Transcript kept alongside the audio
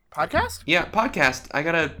Podcast? Yeah, podcast. I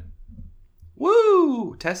gotta...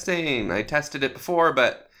 Woo! Testing. I tested it before,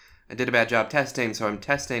 but I did a bad job testing, so I'm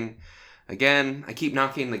testing again. I keep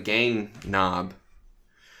knocking the gain knob.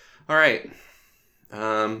 All right.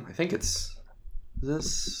 I think it's... Is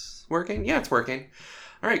this working? Yeah, it's working.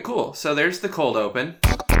 All right, cool. So there's the cold open.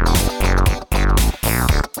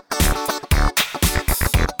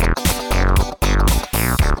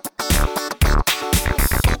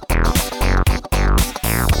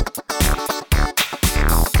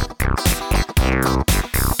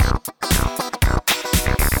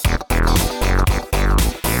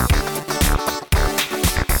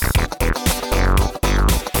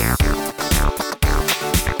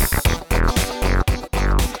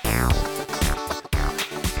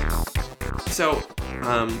 So,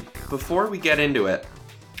 before we get into it,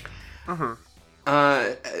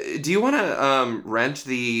 do you want to rent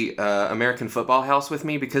the American Football House with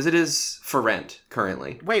me? Because it is for rent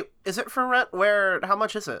currently. Wait, is it for rent? How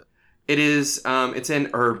much is it? It is, it's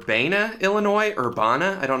in Urbana, Illinois.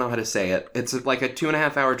 Urbana? I don't know how to say it. It's like a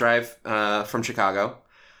 2.5-hour drive from Chicago.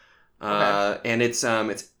 Okay. And it's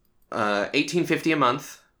 $18.50 a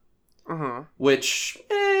month. Which,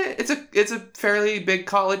 it's a fairly big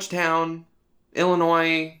college town.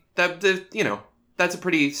 Illinois, that's a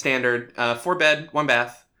pretty standard 4-bed,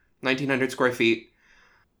 1-bath, 1,900 square feet.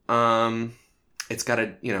 It's got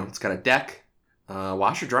a deck,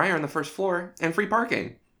 washer dryer on the first floor, and free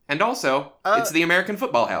parking. And also, it's the American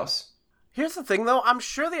Football House. Here's the thing, though. I'm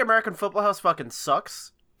sure the American Football House fucking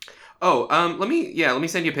sucks. Oh, let me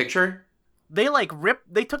send you a picture. They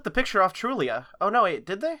took the picture off Trulia. Oh no, wait,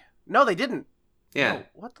 did they? No, they didn't. Yeah. No,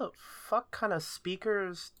 what the fuck kind of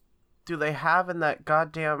speakers do they have in that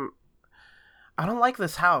goddamn... I don't like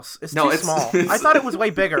this house. It's too small. I thought it was way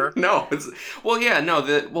bigger. No,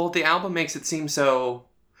 the album makes it seem so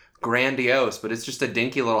grandiose, but it's just a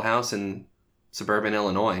dinky little house in suburban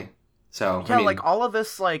Illinois. So yeah, like all of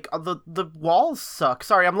this, like the walls suck.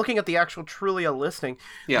 Sorry, I'm looking at the actual Trulia listing.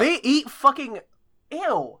 Yeah. They eat fucking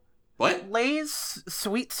What? Lay's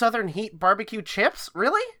Sweet Southern Heat barbecue chips?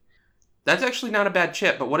 Really? That's actually not a bad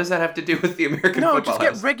chip, but what does that have to do with the American Football House? No, just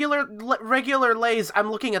get regular Lay's.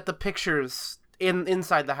 I'm looking at the pictures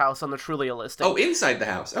inside the house on the Trulia listing. Oh, inside the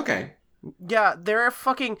house. Okay. Yeah,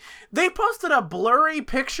 they posted a blurry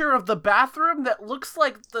picture of the bathroom that looks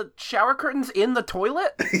like the shower curtains in the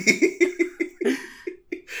toilet.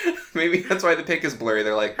 Maybe that's why the pic is blurry.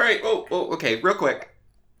 They're like, all right, okay, real quick.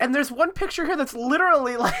 And there's one picture here that's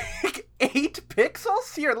literally like 8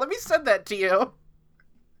 pixels. Here, let me send that to you.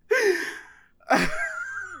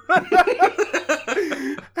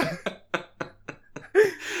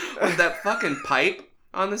 Was that fucking pipe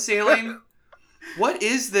on the ceiling? What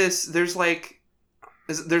is this? There's like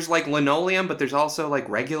linoleum, but there's also like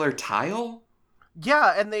regular tile.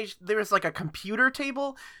 Yeah, and there's like a computer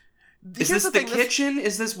table. Is this the kitchen?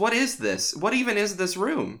 What is this? What even is this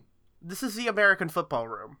room? This is the American football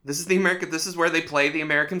room. This is where they play the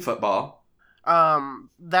American football.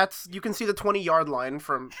 You can see the 20-yard line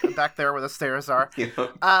from back there where the stairs are.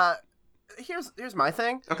 Yeah. Here's my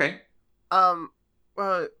thing. Okay.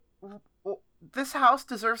 This house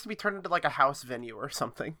deserves to be turned into like a house venue or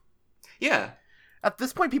something. Yeah. At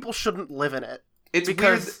this point, people shouldn't live in it.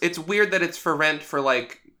 It's weird that it's for rent for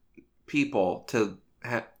like people to.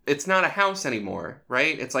 It's not a house anymore,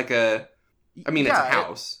 right? It's like it's a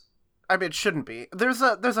house. It shouldn't be. There's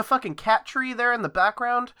a fucking cat tree there in the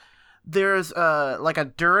background. There's like a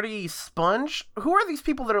dirty sponge. Who are these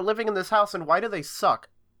people that are living in this house, and why do they suck?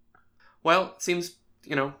 Well, it seems,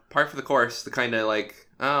 par for the course. The kind of like,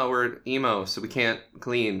 oh, we're emo, so we can't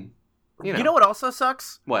clean. You know what also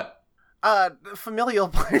sucks? What? Familial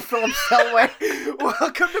by Philip Selway.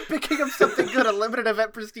 Welcome to Picking Up Something Good, a limited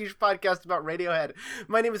event prestige podcast about Radiohead.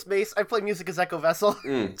 My name is Mace. I play music as Echo Vessel.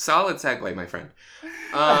 Solid segue, my friend.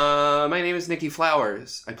 My name is Nikki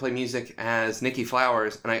Flowers. I play music as Nikki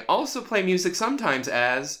Flowers, and I also play music sometimes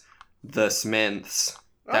as The Smiths.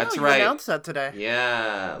 That's right. You announced that today.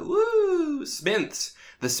 Yeah. Woo! Smiths.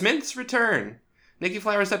 The Smiths return.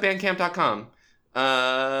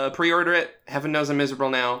 NikkiFlowers.bandcamp.com. Pre-order it. Heaven knows I'm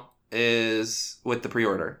miserable now. Is with the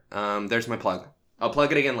pre-order. There's my plug. I'll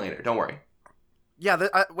plug it again later. Don't worry. Yeah.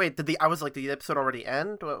 Wait. Did the episode already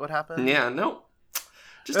end? What happened? Yeah. No.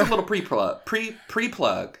 Just a little pre-plug.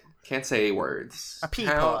 Pre-plug. Can't say words. A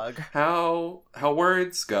P-plug. How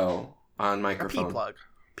words go on microphone. A P-plug.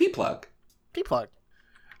 P-plug. P-plug.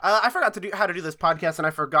 I forgot how to do this podcast, and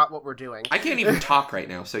I forgot what we're doing. I can't even talk right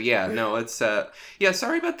now. So yeah. No. It's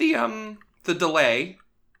sorry about the delay.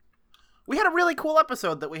 We had a really cool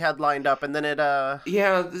episode that we had lined up, and then it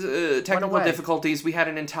technical away. difficulties. We had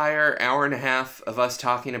an entire hour and a half of us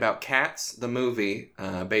talking about Cats, the movie,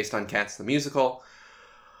 based on Cats, the musical.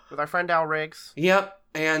 with our friend Al Riggs Yep,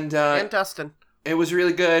 and Dustin. it was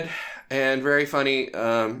really good and very funny.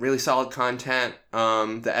 Really solid content.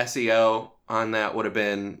 The SEO on that would have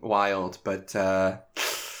been wild, but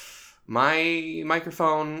my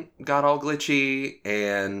microphone got all glitchy,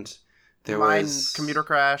 and Mine computer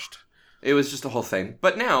crashed. It was just a whole thing.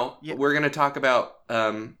 But now we're going to talk about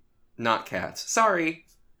not Cats. Sorry.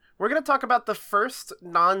 We're going to talk about the first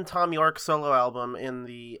non-Tom York solo album in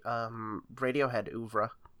the Radiohead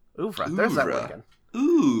oeuvre. There's that word again.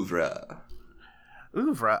 Oeuvre.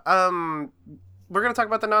 We're going to talk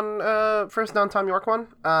about the first non-Tom York one.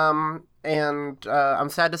 And I'm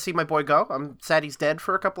sad to see my boy go. I'm sad he's dead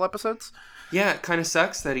for a couple episodes. Yeah, it kind of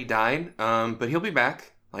sucks that he died, but he'll be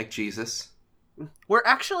back, like Jesus. We're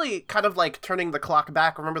actually kind of like turning the clock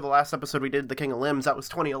back. Remember the last episode we did, The King of Limbs? That was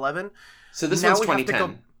 2011. So this one's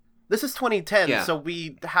 2010. This is 2010, yeah. So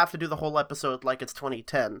we have to do the whole episode like it's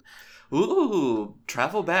 2010. Ooh,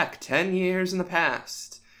 travel back 10 years in the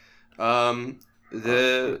past.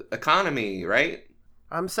 The economy, right?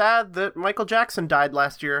 I'm sad that Michael Jackson died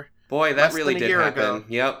last year. Boy, that really did happen. Ago.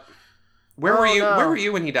 Yep. Where were you? No. Where were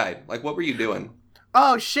you when he died? Like, what were you doing?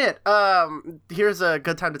 Oh shit! Here's a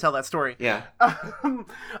good time to tell that story. Yeah.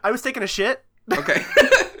 I was taking a shit. Okay.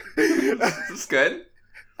 That's good.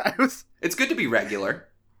 It's good to be regular.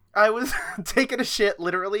 I was taking a shit.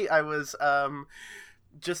 Literally, I was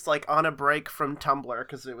just like on a break from Tumblr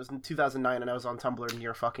because it was in 2009 and I was on Tumblr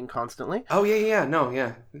near fucking constantly. Oh yeah. No,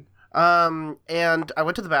 yeah. And I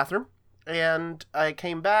went to the bathroom. And I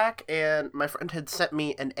came back, and my friend had sent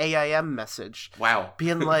me an AIM message. Wow.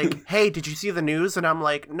 Being like, hey, did you see the news? And I'm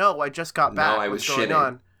like, no, I just got back. No, I was What's going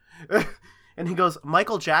on? And he goes,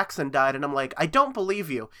 Michael Jackson died. And I'm like, I don't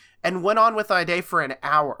believe you. And went on with my day for an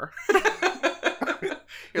hour.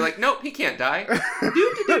 You're like, nope, he can't die.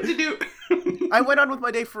 I went on with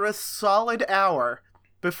my day for a solid hour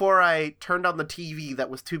before I turned on the TV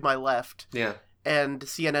that was to my left. Yeah. And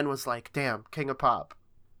CNN was like, damn, King of Pop.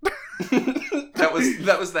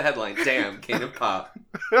 that was the headline. Damn, King of Pop.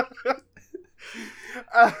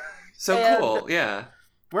 So cool, yeah.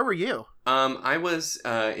 Where were you? I was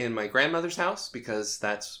in my grandmother's house because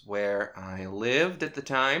that's where I lived at the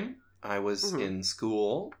time. I was in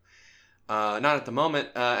school. Not at the moment.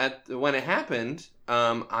 When it happened,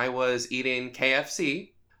 I was eating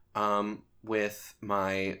KFC with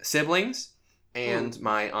my siblings and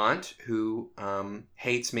my aunt, who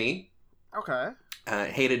hates me. Okay.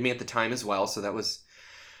 Hated me at the time as well, so that was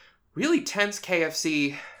really tense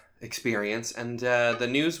KFC experience. And the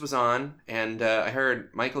news was on, and I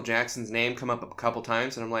heard Michael Jackson's name come up a couple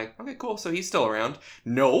times, and I'm like, okay, cool, so he's still around.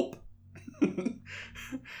 Nope.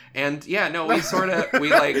 And yeah, no, we were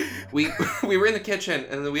in the kitchen,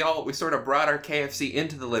 and then we sort of brought our KFC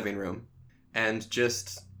into the living room, and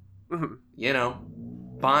just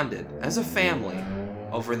bonded as a family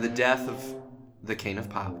over the death of the King of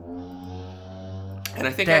Pop. And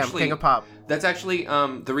I think King of Pop. That's actually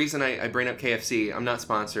the reason I bring up KFC. I'm not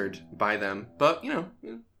sponsored by them, but we're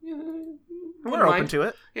open to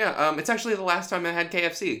it. Yeah, it's actually the last time I had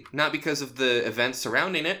KFC. Not because of the events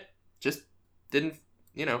surrounding it, just didn't.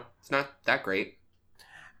 It's not that great.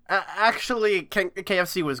 Actually,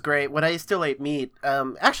 KFC was great when I still ate meat.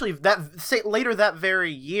 Actually, later that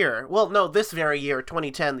very year. Well, no, this very year,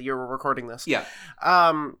 2010, the year we're recording this. Yeah.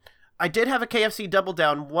 I did have a KFC Double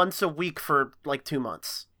Down once a week for like 2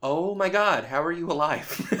 months. Oh my God, how are you alive?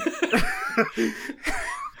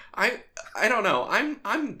 I don't know.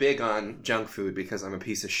 I'm big on junk food because I'm a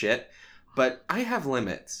piece of shit, but I have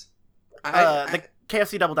limits. The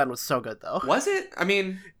KFC Double Down was so good though. Was it? I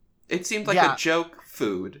mean, it seemed like a joke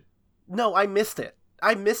food. No, I missed it.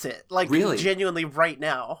 I miss it. Like, really? Genuinely right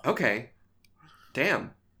now. Okay.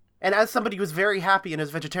 Damn. And as somebody who's very happy in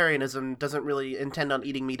his vegetarianism, doesn't really intend on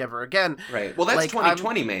eating meat ever again. Right. Well, that's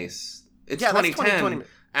 2020, Mace. It's 2010. That's 2020.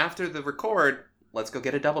 After the record, let's go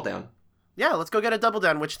get a Double Down. Yeah, let's go get a Double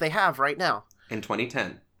Down, which they have right now. In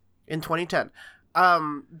 2010.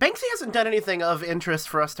 Banksy hasn't done anything of interest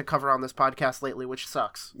for us to cover on this podcast lately, which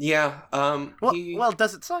sucks. Yeah. Well,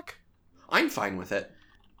 does it suck? I'm fine with it.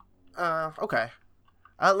 Okay.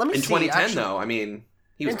 Let me see. In 2010, though, I mean,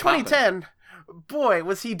 he was in 2010, boy,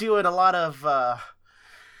 was he doing a lot of,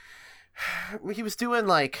 he was doing,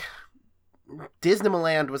 like,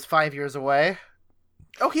 Disneyland was 5 years away.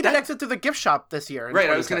 Oh, he did Exit Through the Gift Shop this year. Right,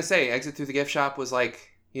 I was going to say, Exit Through the Gift Shop was,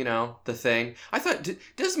 like, the thing. I thought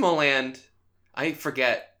Disneyland, I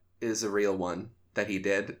forget, is a real one that he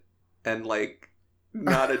did. And, like,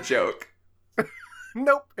 not a joke.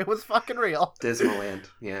 Nope, it was fucking real. Dismaland.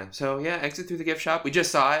 Yeah. So yeah, exit through the gift shop. We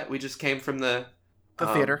just saw it. We just came from the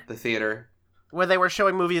theater. The theater. Where they were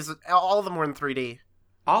showing movies. All of them were in 3D.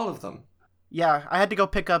 All of them. Yeah, I had to go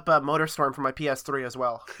pick up Motorstorm for my PS3 as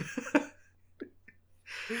well.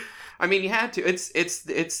 I mean, you had to. It's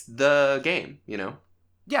the game, you know.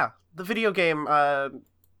 Yeah, the video game.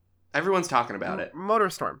 Everyone's talking about it.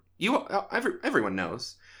 Motorstorm. Everyone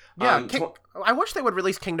knows. Yeah, I wish they would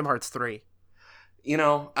release Kingdom Hearts 3. You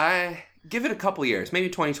know, I give it a couple years, maybe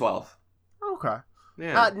 2012. Okay.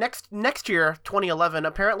 Yeah. Next year, 2011,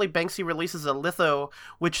 apparently Banksy releases a litho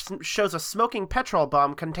which shows a smoking petrol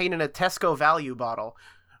bomb contained in a Tesco value bottle.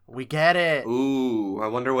 We get it. Ooh, I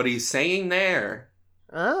wonder what he's saying there.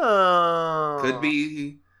 Oh. Could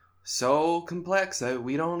be so complex that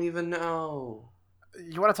we don't even know.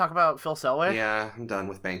 You want to talk about Phil Selway? Yeah, I'm done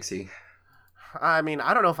with Banksy. I mean,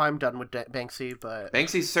 I don't know if I'm done with Banksy, but...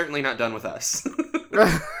 Banksy's certainly not done with us.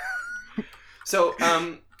 So,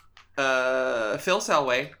 Phil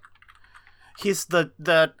Selway. He's the...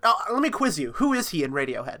 Oh, let me quiz you. Who is he in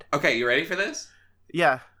Radiohead? Okay, you ready for this?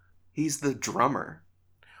 Yeah. He's the drummer.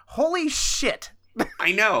 Holy shit.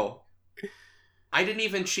 I know. I didn't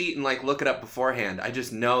even cheat and, look it up beforehand. I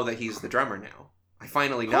just know that he's the drummer now. I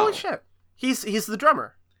finally know. Holy shit. He's the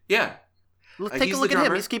drummer. Yeah. Let's take a look at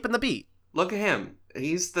him. He's keeping the beat. Look at him.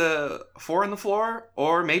 He's the 4 on the floor,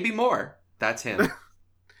 or maybe more. That's him.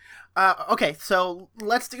 Okay, so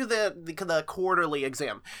let's do the quarterly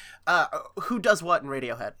exam. Who does what in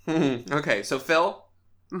Radiohead? Okay, so Phil.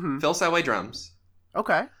 Mm-hmm. Phil Selway drums.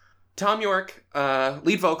 Okay. Tom York,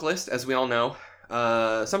 lead vocalist, as we all know.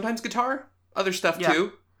 Sometimes guitar, other stuff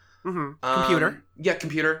too. Mm-hmm. Computer. Yeah,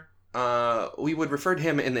 computer. We would refer to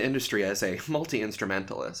him in the industry as a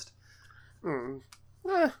multi-instrumentalist.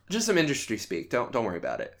 Just some industry speak. Don't worry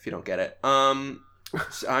about it if you don't get it. I'm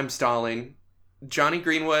stalling. Johnny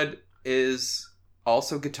Greenwood is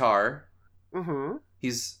also guitar. Mm-hmm.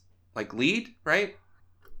 He's lead, right?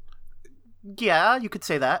 Yeah, you could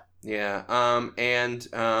say that. Yeah. Oh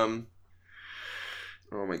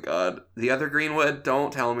my God, the other Greenwood.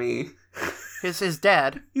 Don't tell me. His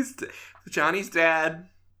dad. He's Johnny's dad.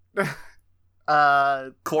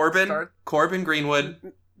 Corbin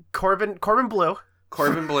Greenwood. Corbin Blue.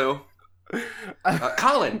 Corbin Blue.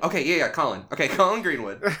 Colin. Okay, yeah, Colin. Okay, Colin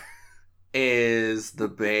Greenwood is the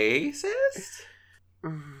bassist?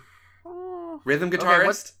 Rhythm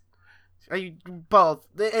guitarist? Both.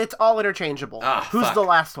 It's all interchangeable. Who's fuck. the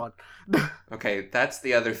last one? Okay, that's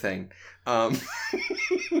the other thing.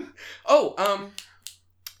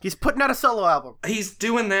 He's putting out a solo album. He's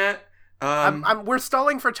doing that. We're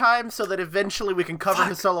stalling for time so that eventually we can cover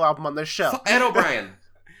his solo album on this show. Ed O'Brien.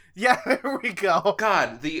 Yeah, there we go.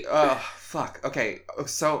 God, fuck. Okay,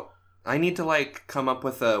 so I need to come up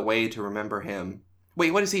with a way to remember him.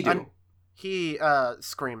 Wait, what does he do? He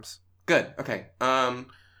screams. Good. Okay.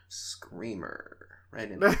 Screamer.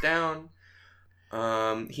 Writing it down.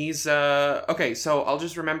 He's okay, so I'll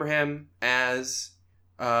just remember him as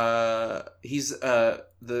he's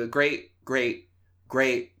the great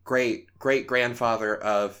grandfather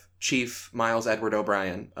of Chief Miles Edward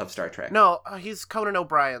O'Brien of Star Trek. No, he's Conan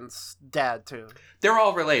O'Brien's dad too. They're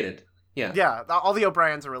all related. Yeah. Yeah, all the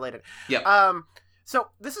O'Briens are related. Yeah. So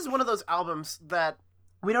this is one of those albums that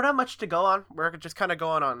we don't have much to go on. We're just kind of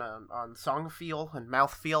going on song feel and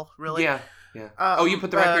mouth feel, really. Yeah. Yeah. You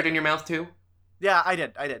put the record in your mouth too? Yeah, I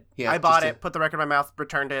did. Yeah, I bought it, put the record in my mouth,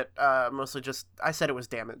 returned it. Mostly just I said it was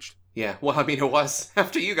damaged. Yeah. Well, I mean, it was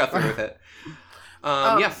after you got through with it.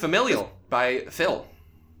 Yeah, Familial by Phil.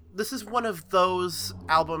 This is one of those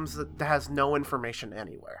albums that has no information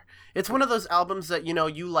anywhere. It's one of those albums that, you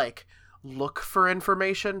look for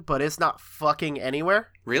information, but it's not fucking anywhere.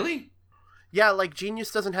 Really? Yeah,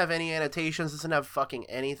 Genius doesn't have any annotations, doesn't have fucking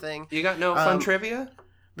anything. You got no fun trivia?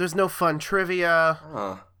 There's no fun trivia.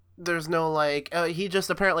 Huh. There's no, he just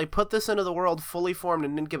apparently put this into the world fully formed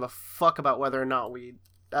and didn't give a fuck about whether or not we're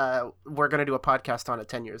going to do a podcast on it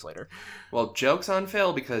 10 years later. Well, joke's on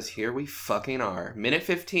Phil, because here we fucking are. Minute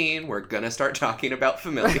 15, we're going to start talking about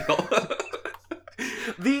Familial.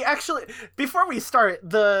 Before we start,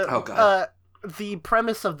 the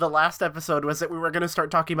premise of the last episode was that we were going to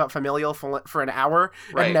start talking about Familial for an hour,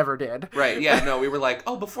 and never did. Right, yeah, no, we were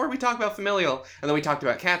before we talk about Familial, and then we talked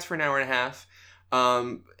about Cats for an hour and a half,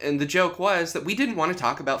 and the joke was that we didn't want to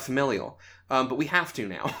talk about Familial, but we have to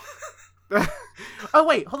now. Oh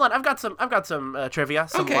wait, hold on. I've got some trivia,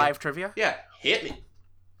 live trivia. Yeah, hit me.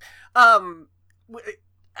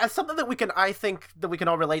 As something that I think we can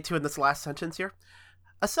all relate to in this last sentence here.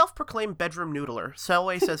 A self-proclaimed bedroom noodler,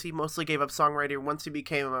 Selway says he mostly gave up songwriting once he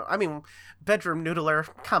became bedroom noodler,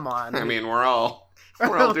 come on. I mean, we're all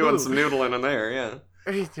doing some noodling in there, yeah.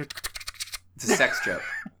 It's a sex joke.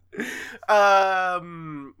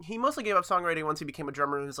 He mostly gave up songwriting once he became a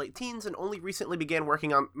drummer in his late teens and only recently began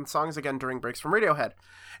working on songs again during breaks from Radiohead.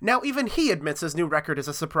 Now even he admits his new record is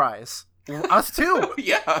a surprise. Us too!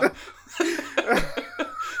 Yeah.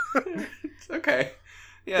 Okay.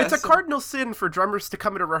 Yeah, it's a cardinal sin for drummers to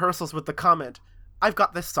come into rehearsals with the comment, I've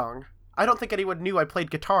got this song. I don't think anyone knew I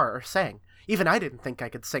played guitar or sang. Even I didn't think I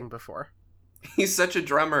could sing before. He's such a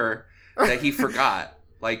drummer that he forgot.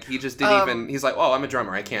 Like, he just didn't even... He's like, oh, I'm a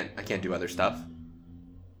drummer. I can't do other stuff.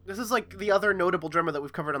 This is like the other notable drummer that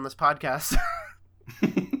we've covered on this podcast.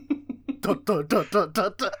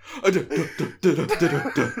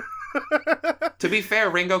 To be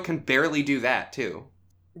fair, Ringo can barely do that, too.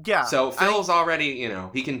 Yeah. So Phil's already,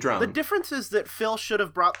 he can drum. The difference is that Phil should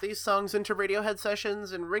have brought these songs into Radiohead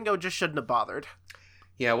sessions, and Ringo just shouldn't have bothered.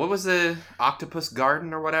 Yeah, what was the Octopus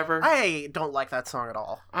Garden or whatever? I don't like that song at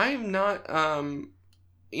all. I'm not,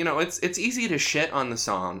 it's easy to shit on the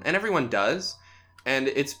song, and everyone does, and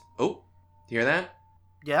it's, oh, you hear that?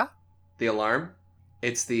 Yeah? The alarm?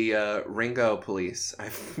 It's the Ringo police.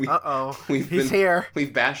 He's here.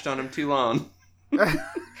 We've bashed on him too long.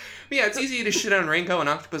 Yeah, it's easy to shit on Ringo and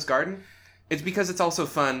Octopus Garden. It's because it's also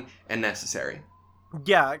fun and necessary.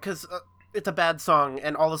 Yeah, because it's a bad song,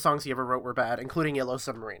 and all the songs he ever wrote were bad, including Yellow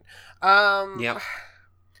Submarine. Yep.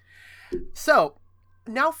 So,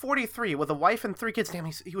 now 43, with a wife and 3 kids. Damn,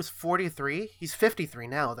 he was 43? He's 53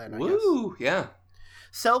 now, then, I guess. Woo, yeah.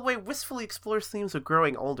 Selway wistfully explores themes of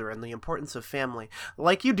growing older and the importance of family.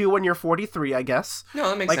 Like you do when you're 43, I guess. No,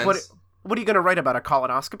 that makes sense. What are you going to write about, a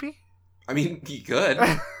colonoscopy? I mean, you could.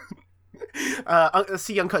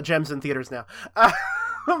 See Uncut Gems in theaters now.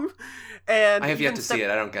 And I have yet to see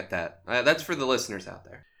it. I don't get that. That's for the listeners out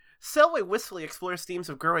there. Selway wistfully explores themes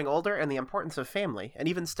of growing older and the importance of family, and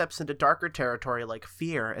even steps into darker territory like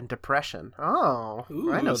fear and depression. Oh,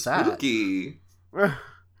 ooh, I know spooky. That.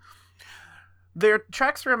 Their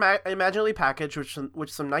tracks are imaginatively packaged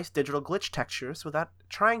with some nice digital glitch textures without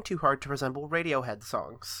trying too hard to resemble Radiohead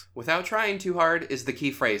songs. Without trying too hard is the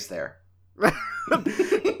key phrase there.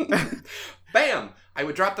 Bam! I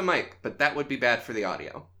would drop the mic, but that would be bad for the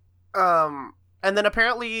audio. And then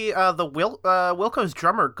apparently Wilco's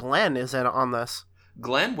drummer Glenn is in on this.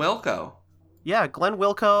 Glenn Wilco? Yeah, Glenn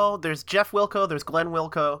Wilco. There's Jeff Wilco. There's Glenn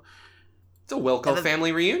Wilco. It's a Wilco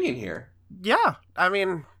family reunion here. Yeah, I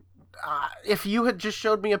mean, if you had just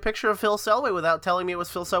showed me a picture of Phil Selway without telling me it was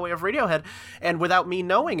Phil Selway of Radiohead, and without me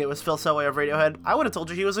knowing it was Phil Selway of Radiohead, I would have told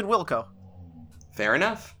you he was in Wilco. Fair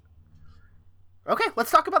enough. Okay, let's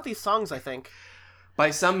talk about these songs, I think. By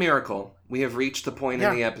some miracle, we have reached the point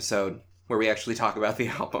in the episode where we actually talk about the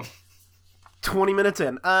album. 20 minutes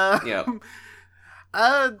in. Yep.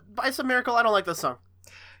 By some miracle, I don't like this song.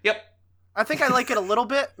 Yep. I think I like it a little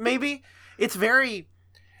bit, maybe. It's very...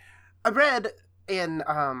 I read in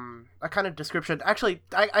a kind of description... Actually,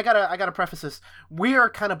 I gotta preface this. We are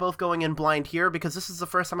kind of both going in blind here, because this is the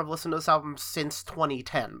first time I've listened to this album since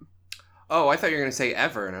 2010. Oh, I thought you were going to say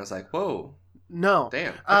ever, and I was like, whoa. No.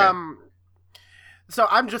 Damn. Okay. So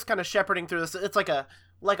I'm just kind of shepherding through this. It's like a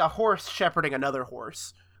horse shepherding another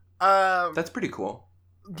horse. That's pretty cool.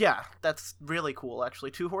 Yeah, that's really cool,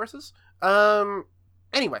 actually. 2 horses.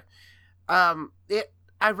 Anyway, I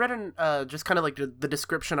read in just kind of like the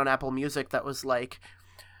description on Apple Music that was like,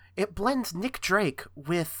 it blends Nick Drake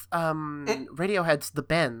with Radiohead's The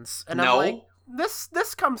Bends, and I'm like,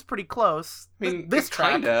 this comes pretty close. I mean, this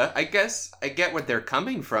track, kinda. I guess I get what they're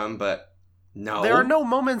coming from, but. No. There are no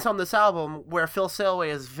moments on this album where Phil Selway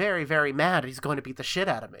is very, very mad he's going to beat the shit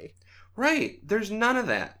out of me. Right. There's none of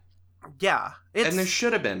that. Yeah. And there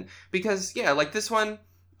should have been. Because, yeah, like this one,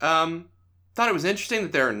 thought it was interesting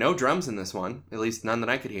that there are no drums in this one. At least none that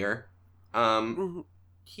I could hear.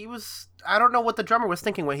 He was... I don't know what the drummer was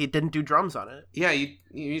thinking when he didn't do drums on it. Yeah,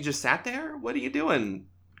 you just sat there? What are you doing?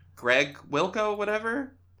 Greg Wilco,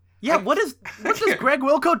 whatever? Yeah, what does Greg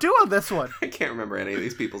Wilco do on this one? I can't remember any of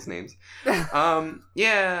these people's names. The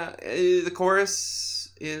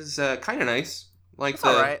chorus is kind of nice. Like it's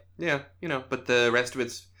all right. Yeah, but the rest of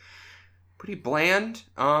it's pretty bland.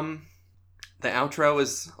 The outro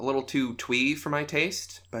is a little too twee for my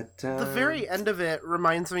taste, but the very end of it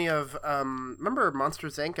reminds me of remember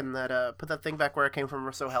Monsters Inc. and that put that thing back where it came from,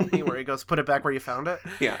 or so help me, where he goes, put it back where you found it.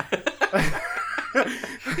 Yeah.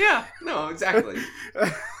 Yeah. No, exactly.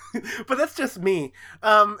 But that's just me.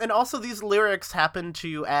 And also these lyrics happen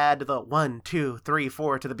to add the 1, 2, 3,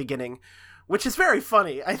 4 to the beginning, which is very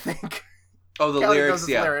funny, I think. Oh, the lyrics,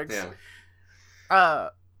 yeah.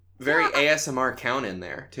 Very Yeah. ASMR count in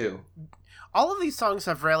there too. All of these songs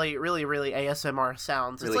have really, really, really ASMR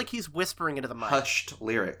sounds. It's Really like he's whispering into the mic. Hushed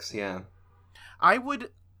lyrics, yeah. I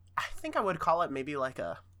think I would call it maybe like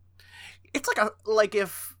a... It's like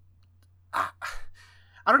if... I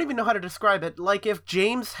don't even know how to describe it. Like if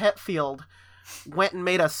James Hetfield went and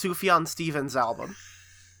made a Sufjan Stevens album.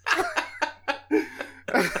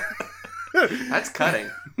 That's cutting.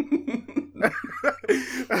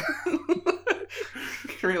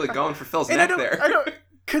 You're really going for Phil's And neck there. I don't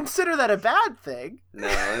consider that a bad thing. No,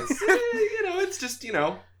 it's it's just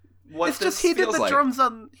what It's this just he did feels the like. drums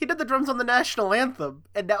on the national anthem,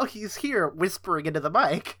 and now he's here whispering into the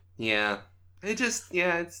mic. Yeah, it's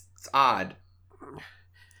odd.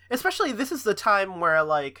 Especially this is the time where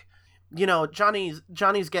like, Johnny's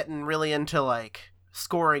getting really into like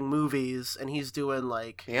scoring movies, and he's doing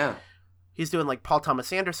like Paul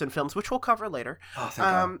Thomas Anderson films, which we'll cover later. Oh, thank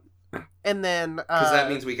God. And then Because that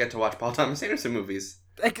means we get to watch Paul Thomas Anderson movies.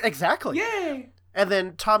 Exactly. Yay! And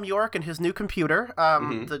then Tom York and his new computer,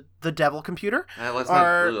 the Devil computer.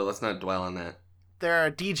 Let's not dwell on that.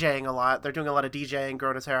 They're DJing a lot. They're doing a lot of DJing,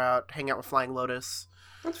 growing his hair out, hanging out with Flying Lotus.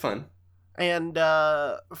 That's fun. And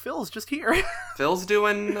Phil's just here. Phil's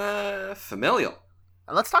doing Familial.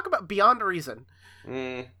 Let's talk about Beyond Reason.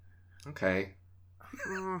 Okay.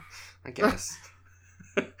 I guess.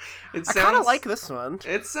 I kind of like this one.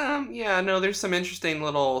 It's there's some interesting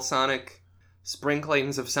little sonic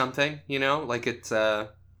sprinklings of something, like it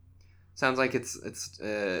sounds like it's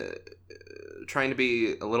trying to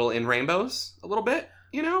be a little In Rainbows a little bit,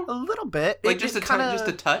 A little bit. like just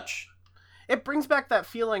a touch. It brings back that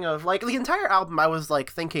feeling of like the entire album. I was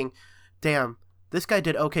like thinking, damn, this guy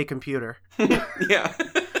did OK Computer. Yeah.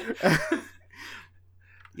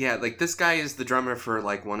 Yeah, like this guy is the drummer for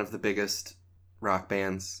like one of the biggest rock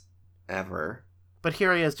bands ever. But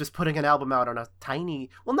here he is just putting an album out on a tiny,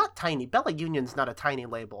 well, not tiny, Bella Union's not a tiny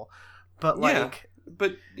label, but like...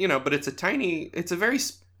 Yeah, but it's a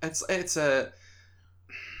It's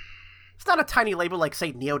not a tiny label like,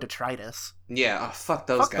 say, Neo Detritus. Yeah, fuck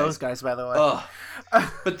those guys. Fuck those guys, by the way. Ugh.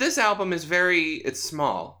 But this album is it's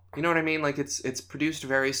small. You know what I mean? Like, it's produced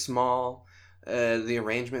very small. The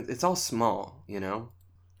arrangement, it's all small,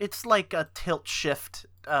 It's like a tilt-shift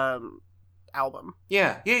album.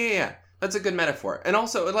 Yeah. That's a good metaphor. And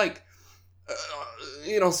also, like,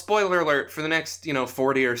 spoiler alert, for the next,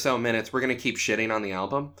 40 or so minutes, we're going to keep shitting on the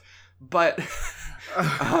album. But,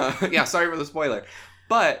 yeah, sorry for the spoiler.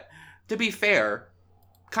 But, to be fair,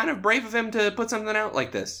 kind of brave of him to put something out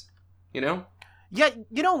like this, Yeah,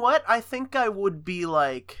 you know what? I think I would be,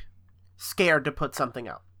 like, scared to put something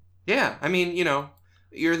out. Yeah, I mean,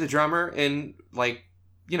 you're the drummer in, like,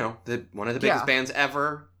 one of the biggest bands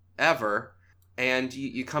ever, and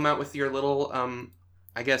you come out with your little,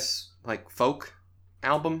 I guess, like, folk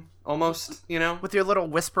album, almost, With your little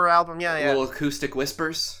whisper album, yeah. Little acoustic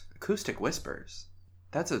whispers. Acoustic whispers.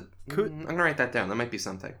 That's I'm gonna write that down. That might be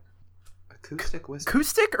something. Acoustic whispers.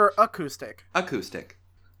 Acoustic or acoustic? Acoustic.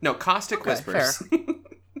 No, caustic whispers. Fair.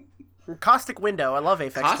 Caustic Window. I love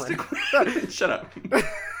Aphex Caustic. Shut up.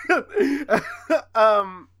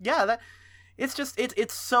 Yeah,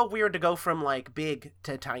 it's so weird to go from like big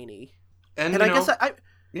to tiny. And I guess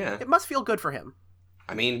yeah, it must feel good for him.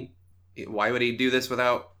 I mean, why would he do this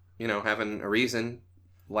without, having a reason,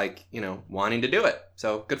 like, wanting to do it?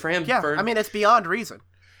 So good for him. Yeah, I mean, it's beyond reason.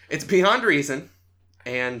 It's beyond reason.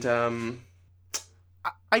 And,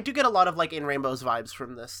 I do get a lot of, like, In Rainbows vibes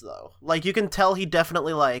from this, though. Like, you can tell he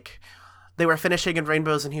definitely, like, they were finishing In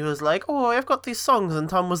Rainbows and he was like, oh, I've got these songs. And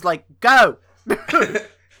Tom was like, go!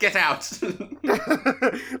 Get out!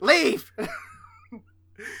 Leave!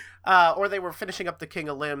 Or they were finishing up the King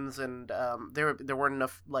of Limbs, and there weren't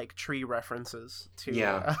enough like tree references to.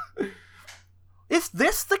 Yeah. Is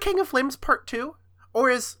this the King of Limbs Part 2? Or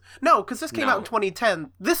because this came out in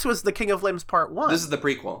 2010. This was the King of Limbs Part 1. This is the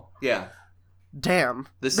prequel. Yeah. Damn.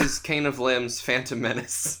 This is King of Limbs Phantom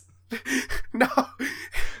Menace. No,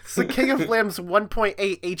 it's the King of Limbs 1.8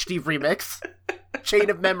 HD remix. Chain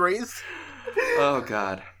of Memories. Oh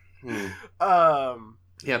God.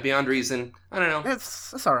 Yeah, Beyond Reason. I don't know.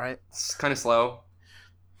 It's all right. It's kind of slow.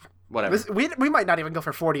 Whatever. We might not even go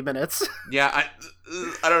for 40 minutes. Yeah,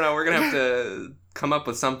 I don't know. We're gonna have to come up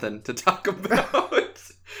with something to talk about.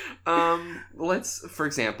 For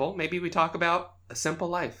example, maybe we talk about A Simple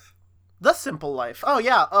Life. The Simple Life. Oh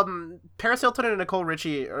yeah. Paris Hilton and Nicole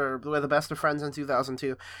Richie were the best of friends in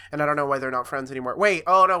 2002, and I don't know why they're not friends anymore. Wait.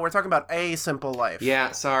 Oh no, we're talking about A Simple Life.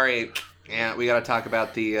 Yeah. Sorry. Yeah, we got to talk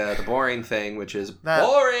about the boring thing, which is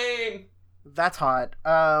boring. That's hot.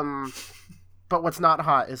 But what's not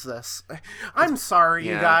hot is this. I'm sorry,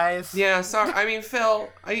 you guys. Yeah, sorry. I mean, Phil,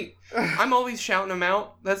 I'm always shouting him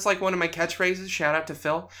out. That's like one of my catchphrases. Shout out to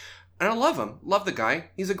Phil. And I love him. Love the guy.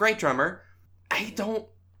 He's a great drummer. I don't...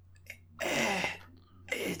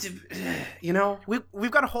 you know?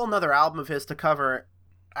 We've got a whole nother album of his to cover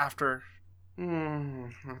after...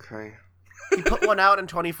 Okay. He put one out in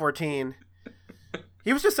 2014.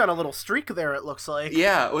 He was just on a little streak there, it looks like.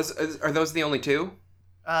 Yeah, are those the only two?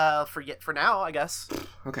 For now, I guess.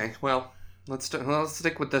 Okay, well, let's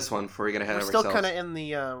stick with this one before we get ahead of ourselves. We're still kind of in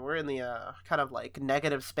the kind of like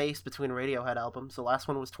negative space between Radiohead albums. The last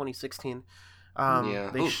one was 2016.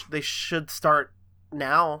 They should start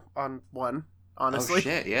now on one. Honestly. Oh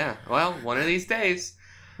shit! Yeah. Well, one of these days.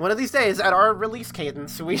 One of these days, at our release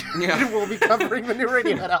cadence, we will be covering the new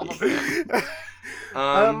Radiohead album.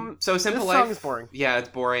 So Simple this Life. Song is boring. Yeah, it's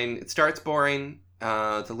boring. It starts boring.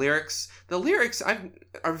 The lyrics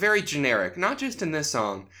are very generic. Not just in this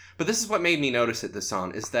song, but this is what made me notice it. This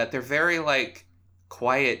song is that they're very like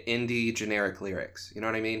quiet indie generic lyrics. You know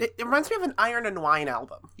what I mean? It reminds me of an Iron and Wine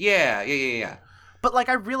album. Yeah. But like,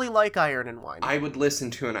 I really like Iron and Wine. I would listen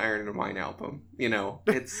to an Iron and Wine album. You know,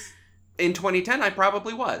 it's. In 2010, I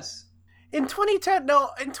probably was. In 2010,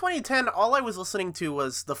 all I was listening to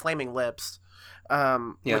was The Flaming Lips,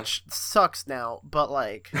 which sucks now, but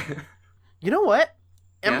like, you know what?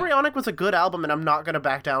 Embryonic was a good album, and I'm not going to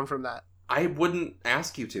back down from that. I wouldn't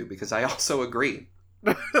ask you to, because I also agree.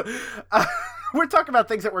 We're talking about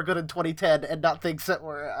things that were good in 2010, and not things that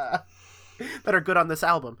were, that are good on this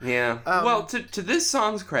album. Yeah. Well, to this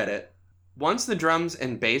song's credit, once the drums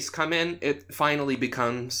and bass come in, it finally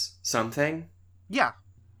becomes something. Yeah.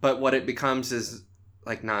 But what it becomes is,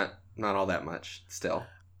 like, not all that much, still.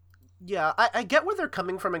 Yeah, I get where they're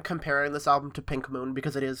coming from in comparing this album to Pink Moon,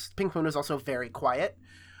 because Pink Moon is also very quiet.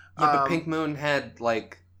 Yeah, but Pink Moon had,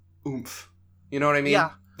 like, oomph. You know what I mean?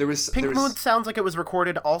 Yeah. Pink Moon sounds like it was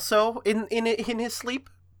recorded also in his sleep.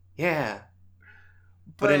 Yeah.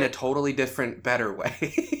 But in a totally different, better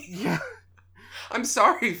way. Yeah. I'm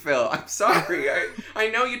sorry, Phil. I'm sorry. I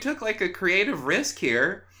know you took like a creative risk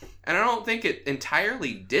here, and I don't think it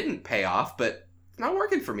entirely didn't pay off, but it's not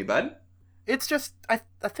working for me, bud. It's just, I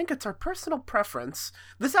think it's our personal preference.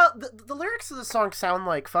 The lyrics of the song sound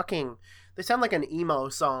like they sound like an emo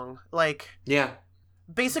song. Like, yeah.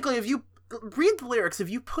 Basically, if you read the lyrics, if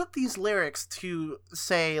you put these lyrics to,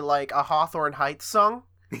 say, like a Hawthorne Heights song.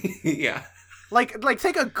 Yeah. Like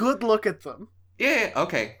take a good look at them. Yeah,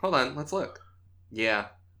 okay. Hold on, let's look. Yeah.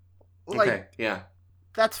 Like, okay, yeah.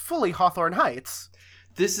 That's fully Hawthorne Heights.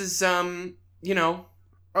 This is, you know...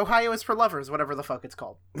 Ohio is for Lovers, whatever the fuck it's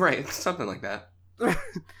called. Right, something like that. Yeah,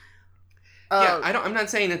 I'm not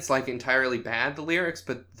saying it's, like, entirely bad, the lyrics,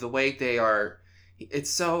 but the way they are... It's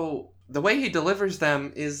so... The way he delivers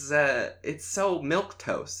them is, it's so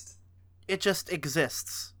milquetoast. It just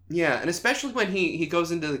exists. Yeah, and especially when he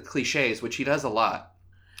goes into the cliches, which he does a lot.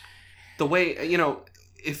 The way, you know,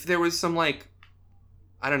 if there was some, like...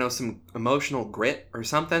 I don't know, some emotional grit or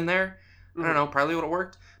something there. I don't know, probably would have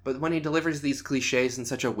worked. But when he delivers these cliches in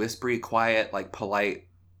such a whispery, quiet, like, polite,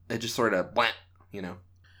 it just sort of, blah, you know.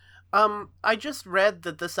 I just read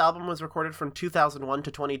that this album was recorded from 2001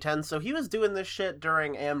 to 2010, so he was doing this shit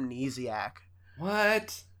during Amnesiac.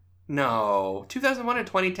 What? No. 2001 and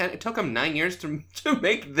 2010, it took him 9 years to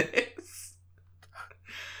make this?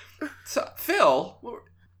 So, Phil,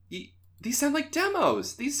 these sound like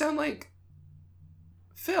demos. These sound like...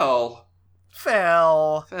 Phil.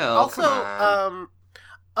 Also,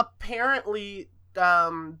 apparently,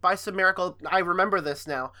 By Some Miracle, I remember this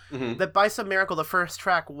now, that By Some Miracle, the first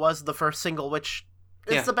track, was the first single, which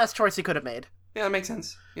is the best choice he could have made. Yeah, that makes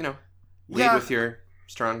sense. You know, lead with your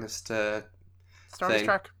strongest thing.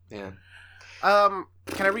 Track. Yeah. Can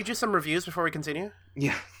I read you some reviews before we continue?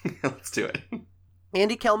 Yeah, let's do it.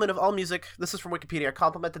 Andy Kellman of AllMusic, this is from Wikipedia,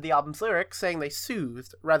 complimented the album's lyrics, saying they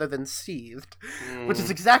soothed rather than seethed, which is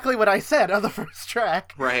exactly what I said on the first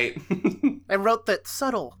track. Right. And wrote that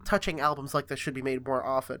subtle, touching albums like this should be made more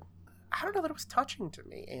often. I don't know that it was touching to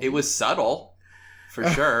me, Andy. It was subtle, for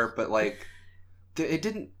sure, but, like, it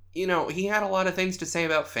didn't, you know, he had a lot of things to say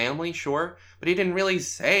about family, sure, but he didn't really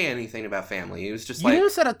say anything about family. He was just like... You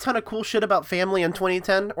said a ton of cool shit about family in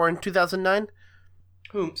 2010 or in 2009?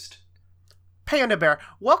 Whomst. Panda Bear.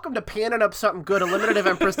 Welcome to Panning Up Something Good, a limited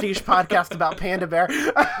event prestige podcast about Panda Bear.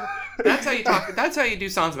 That's how you talk. That's how you do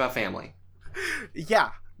songs about family.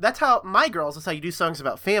 Yeah. That's how my girls, that's how you do songs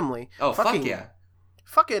about family. Oh, fuck yeah.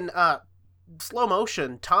 Fucking slow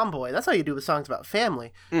motion tomboy. That's how you do the songs about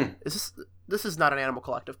family. This is not an Animal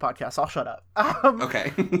Collective podcast. I'll shut up.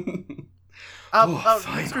 Okay.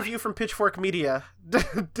 This review from Pitchfork Media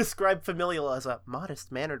described Familial as a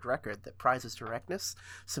modest-mannered record that prizes directness,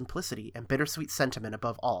 simplicity, and bittersweet sentiment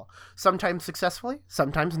above all. Sometimes successfully,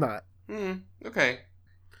 sometimes not. Okay.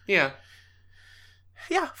 Yeah.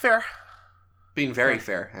 Yeah, fair. Being very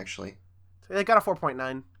fair, actually. They got a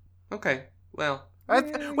 4.9. Okay, well.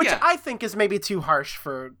 I think is maybe too harsh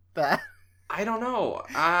for that. I don't know.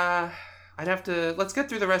 I'd have to... Let's get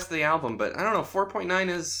through the rest of the album, but I don't know, 4.9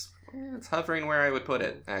 is... It's hovering where I would put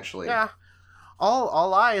it, actually. Yeah.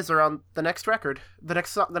 All eyes are on the next record. The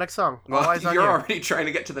next song. Well, all eyes on you're you. already trying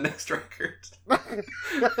to get to the next record.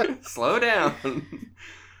 Slow down.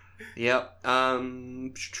 Yep.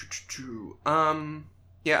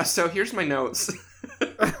 Yeah, so here's my notes.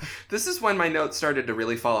 This is when my notes started to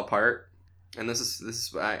really fall apart. And this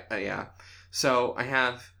is yeah. So I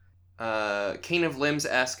have Cane of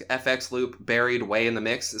Limbs-esque FX loop buried way in the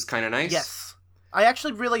mix is kind of nice. Yes. I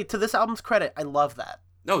actually really, to this album's credit, I love that.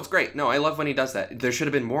 No, it's great. No, I love when he does that. There should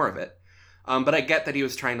have been more of it. But I get that he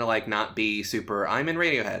was trying to, like, not be super, I'm in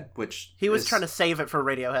Radiohead, which he was trying to save it for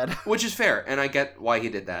Radiohead. Which is fair, and I get why he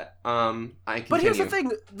did that. I continue. But here's the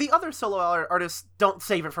thing, the other solo artists don't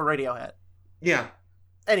save it for Radiohead. Yeah.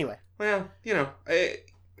 Anyway. Well, you know, I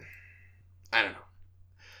don't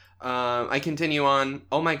know. I continue on.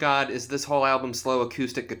 Oh my god, is this whole album slow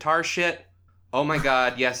acoustic guitar shit? Oh my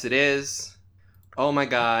god, yes it is. Oh my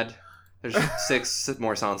god, there's 6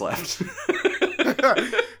 more songs left.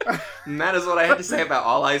 And that is what I had to say about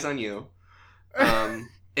All Eyes on You.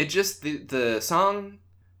 It just, the song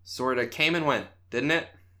sort of came and went, didn't it?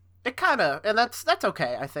 It kind of, and that's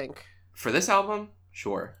okay, I think. For this album,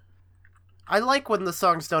 sure. I like when the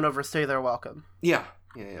songs don't overstay their welcome. Yeah,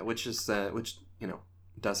 which you know,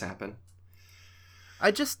 does happen. I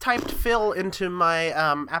just typed Phil into my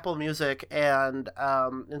Apple Music, and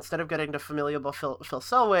instead of getting to Familial by Phil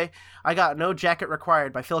Selway, I got No Jacket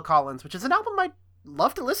Required by Phil Collins, which is an album I'd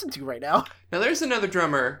love to listen to right now. Now, there's another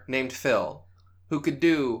drummer named Phil who could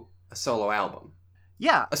do a solo album.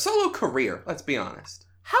 Yeah. A solo career, let's be honest.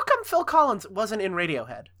 How come Phil Collins wasn't in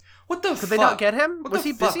Radiohead? What the fuck? Could they not get him? Was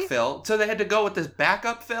he busy? Phil? So they had to go with this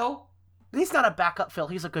backup Phil? He's not a backup Phil.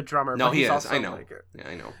 He's a good drummer. No, but he he's is. Also I know. Yeah,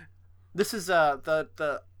 I know. This is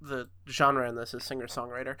the genre in this is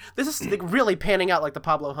singer-songwriter. This is like really panning out like the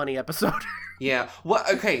Pablo Honey episode. Yeah. Well,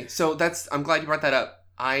 okay, so I'm glad you brought that up.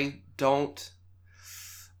 I don't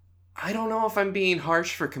know if I'm being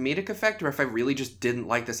harsh for comedic effect or if I really just didn't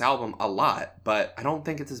like this album a lot, but I don't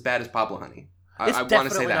think it's as bad as Pablo Honey. It's I want definitely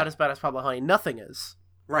to say that. not as bad as Pablo Honey. Nothing is.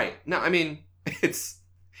 Right. No, I mean,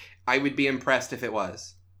 I would be impressed if it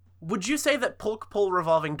was. Would you say that Polk Pull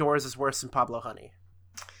Revolving Doors is worse than Pablo Honey?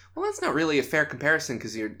 Well, that's not really a fair comparison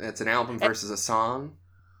because it's an album versus a song,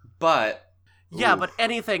 but... Yeah, but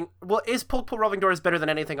anything... Well, is Polk Pull Revolving Doors better than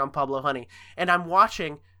anything on Pablo Honey? And I'm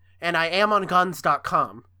watching, and I am on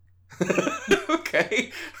guns.com.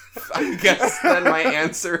 Okay. I guess then my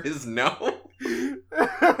answer is no.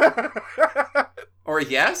 Or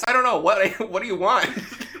yes? I don't know. What do you want?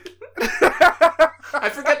 I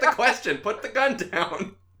forget the question. Put the gun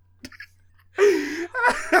down.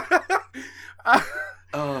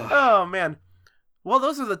 Oh man. Well,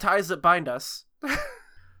 those are the ties that bind us.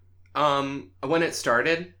 When it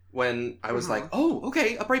started, when I was like, oh,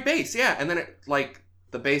 okay, upright bass, yeah, and then it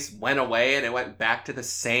the bass went away and it went back to the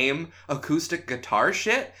same acoustic guitar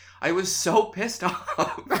shit, I was so pissed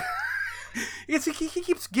off. He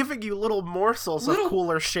keeps giving you little morsels of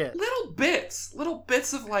cooler shit. Little bits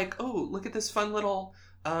of like, oh, look at this fun little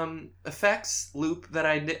effects loop that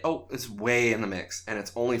I did. Oh, it's way in the mix and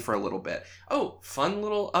it's only for a little bit. Oh, fun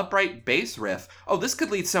little upright bass riff. Oh, this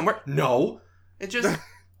could lead somewhere. No, it just,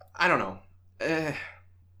 I don't know.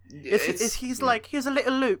 He's like, here's a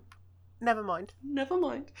little loop. Never mind.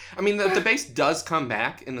 I mean, the bass does come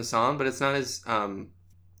back in the song, but it's not as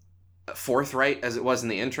forthright as it was in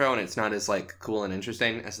the intro, and it's not as like cool and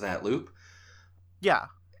interesting as that loop. Yeah.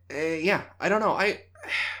 Yeah. I don't know. I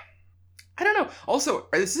don't know. Also,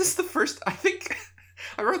 is this the first... I think...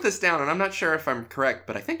 I wrote this down, and I'm not sure if I'm correct,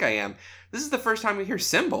 but I think I am. This is the first time we hear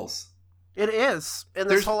cymbals. It is. In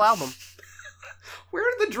this whole album. Where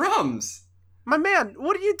are the drums? My man,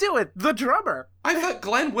 what are you doing? The drummer. I thought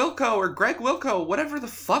Glenn Wilco or Greg Wilco, whatever the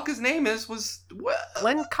fuck his name is, was...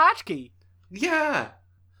 Glenn Kochke. Yeah.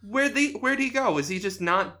 Where'd he go? Is he just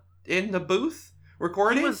not in the booth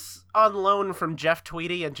recording? He was on loan from Jeff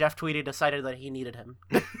Tweedy, and Jeff Tweedy decided that he needed him.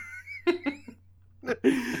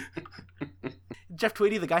 Jeff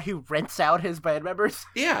Tweedy, the guy who rents out his band members?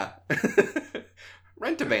 Yeah.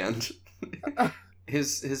 Rent a band.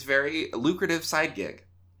 His very lucrative side gig.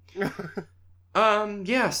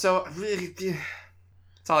 Yeah, so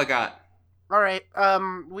that's all I got. All right.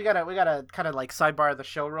 We gotta kind of like sidebar the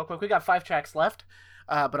show real quick. We got 5 tracks left,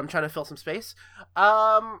 but I'm trying to fill some space.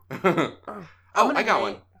 I got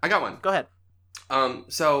one. I got one. Go ahead.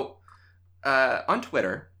 So, on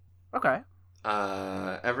Twitter, Okay.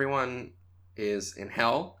 everyone is in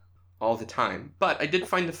hell all the time. But I did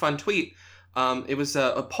find a fun tweet. It was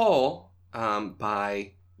a poll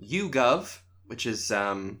by YouGov, which is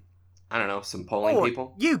I don't know, some polling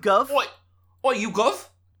people. YouGov. What? Oh, YouGov?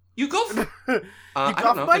 YouGov? I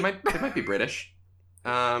don't know. They might be British.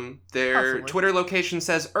 Their Possibly. Twitter location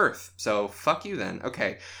says Earth, so fuck you then.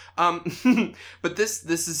 Okay. But this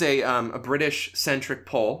is a British centric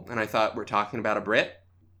poll, and I thought we're talking about a Brit.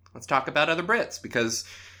 Let's talk about other Brits because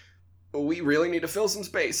we really need to fill some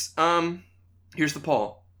space. Here's the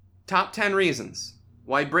poll. Top 10 reasons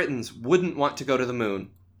why Britons wouldn't want to go to the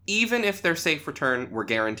moon, even if their safe return were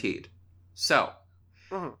guaranteed. So,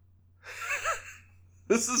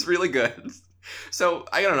 this is really good. So,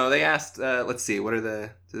 I don't know, they asked, let's see,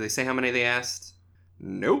 did they say how many they asked?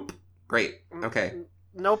 Nope. Great. Okay.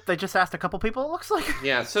 Nope, they just asked a couple people, it looks like.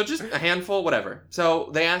 Yeah, so just a handful, whatever. So,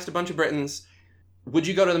 they asked a bunch of Britons, would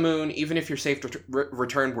you go to the moon even if your safe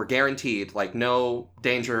return were guaranteed, like no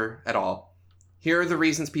danger at all? Here are the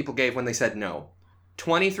reasons people gave when they said no.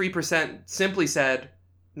 23% simply said,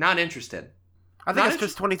 not interested. I think it's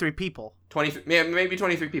just 23 people. Maybe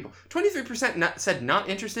 23 people. 23% said not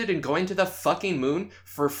interested in going to the fucking moon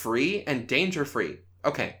for free and danger-free.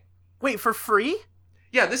 Okay. Wait, for free?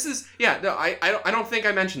 Yeah, this is... Yeah, no, I don't think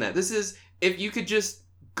I mentioned that. This is, if you could just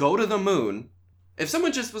go to the moon... If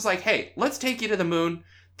someone just was like, hey, let's take you to the moon,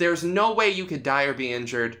 there's no way you could die or be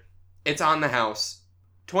injured. It's on the house.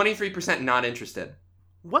 23% not interested.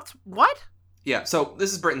 What? Yeah, so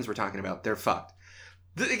this is Britons we're talking about. They're fucked.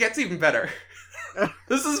 It gets even better.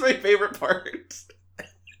 This is my favorite part.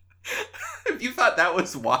 If you thought that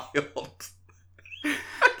was wild. I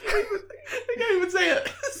can't even say it.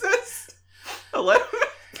 It says 11...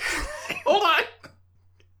 Hold on.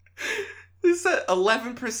 This said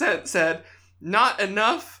 11% said... Not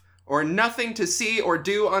enough or nothing to see or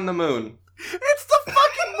do on the moon. It's the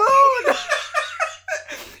fucking moon!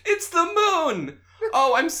 It's the moon!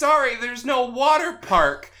 Oh, I'm sorry, there's no water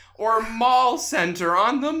park or mall center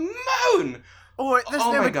on the moon! Or there's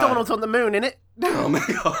Oh no my McDonald's on the moon, innit? Oh my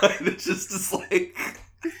god, it's just like...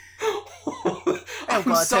 Oh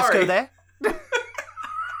god, Tesco there.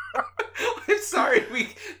 I'm sorry,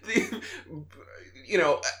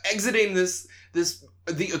 exiting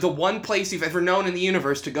the one place you've ever known in the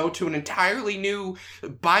universe to go to an entirely new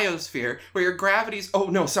biosphere where your gravity's... Oh,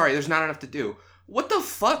 no, sorry, there's not enough to do. What the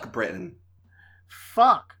fuck, Britain?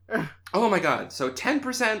 Fuck. Oh my god. So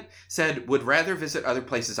 10% said would rather visit other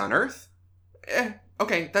places on Earth.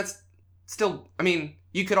 Okay, that's still... I mean,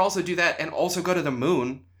 you could also do that and also go to the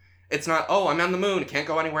moon. It's not, oh, I'm on the moon, can't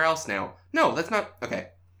go anywhere else now. No, that's not... Okay.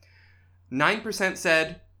 9%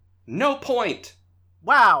 said, no point.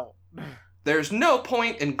 Wow. There's no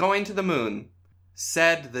point in going to the moon,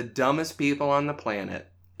 said the dumbest people on the planet.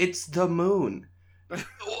 It's the moon.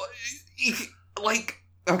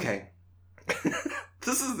 Okay.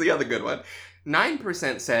 This is the other good one.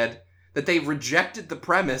 9% said that they rejected the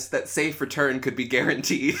premise that safe return could be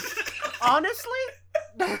guaranteed. Honestly?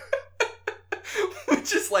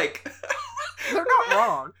 Which is like... They're not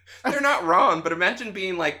wrong. They're not wrong, but imagine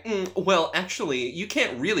being like, well, actually, you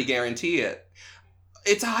can't really guarantee it.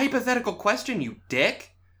 It's a hypothetical question, you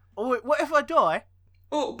dick. Oh, wait, what if I die?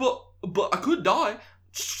 Oh, but I could die.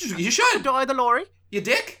 You should. Die the lorry? You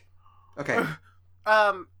dick. Okay.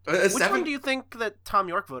 Which one do you think that Tom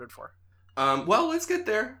York voted for? Well, let's get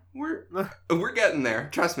there. We're getting there.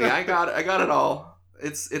 Trust me, I got it all.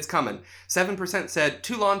 It's coming. 7% said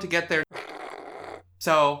too long to get there.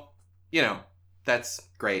 So, that's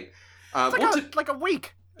great. It's like a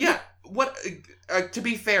week. Yeah. What? To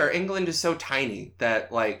be fair, England is so tiny that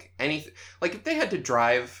if they had to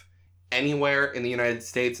drive anywhere in the United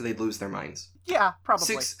States, they'd lose their minds. Yeah,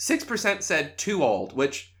 probably. 6% said too old,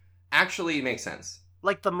 which actually makes sense.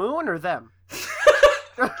 Like the moon or them?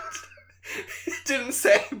 Didn't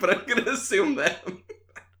say, but I'm gonna assume them.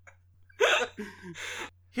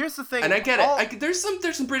 Here's the thing, and I get it. There's some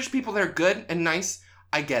British people that are good and nice.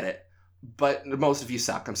 I get it, but most of you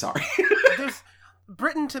suck. I'm sorry.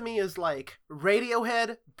 Britain to me is like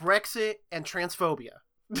Radiohead, Brexit, and transphobia.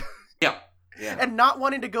 Yeah. And not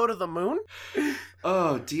wanting to go to the moon?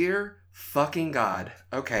 Oh, dear fucking God.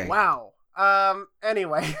 Okay. Wow.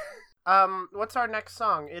 Anyway. What's our next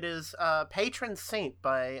song? It is Patron Saint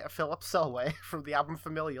by Philip Selway from the album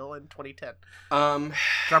Familial in 2010.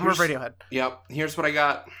 Drummer of Radiohead. Yep. Here's what I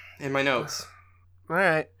got in my notes. All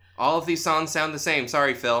right. All of these songs sound the same.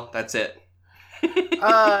 Sorry, Phil. That's it.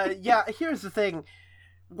 Yeah, here's the thing.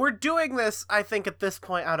 We're doing this, I think, at this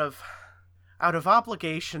point out of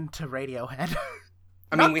obligation to Radiohead.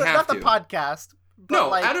 I mean, we have to. Not the podcast. But No,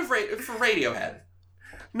 like, for Radiohead.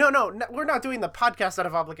 No, we're not doing the podcast out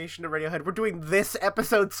of obligation to Radiohead. We're doing this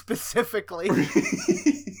episode specifically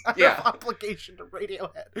out Yeah. of obligation to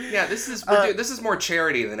Radiohead. Yeah, this is more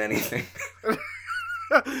charity than anything.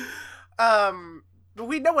 But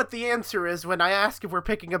we know what the answer is when I ask if we're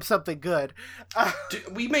picking up something good.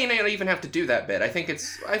 We may not even have to do that bit. I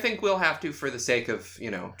think we'll have to for the sake of,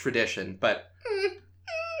 tradition, but I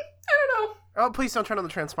don't know. Oh, please don't turn on the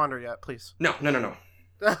transponder yet, please. No.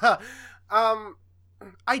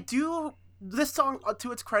 I do. This song,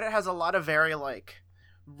 to its credit, has a lot of very like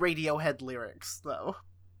Radiohead lyrics, though.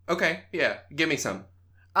 Okay, yeah, give me some.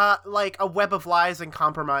 Like a web of lies and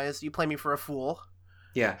compromise. You play me for a fool.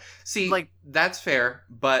 Yeah, see, Like- that's fair,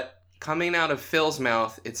 but coming out of Phil's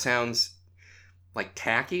mouth, it sounds like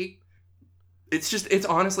tacky. It's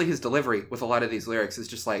honestly his delivery with a lot of these lyrics is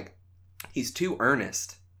just like he's too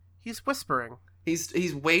earnest. He's whispering.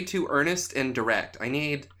 He's way too earnest and direct. I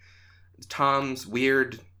need Tom's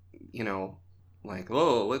weird, like,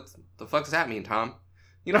 whoa, what the fuck does that mean, Tom?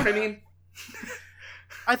 You know what I mean?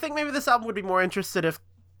 I think maybe this album would be more interested if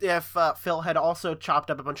Phil had also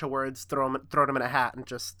chopped up a bunch of words, thrown them in a hat, and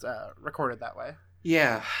just recorded that way.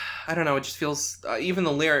 Yeah, I don't know. It just feels even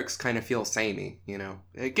the lyrics kind of feel samey.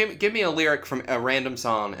 Give me a lyric from a random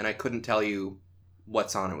song, and I couldn't tell you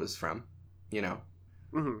what song it was from.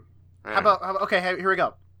 Mm-hmm. How about okay? Here we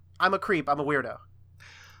go. I'm a creep. I'm a weirdo.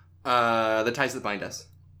 The Ties That Bind Us.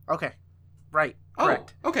 Okay, right. Oh,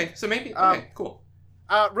 correct. okay. So maybe cool.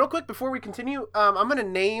 Real quick before we continue, I'm gonna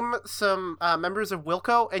name some members of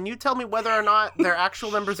Wilco, and you tell me whether or not they're actual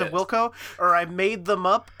members of Wilco, or I made them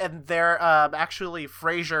up and they're actually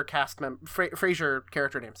Frasier Frasier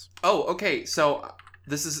character names. Oh, okay. So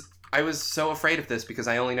I was so afraid of this because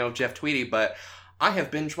I only know Jeff Tweedy, but I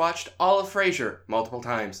have binge watched all of Frasier multiple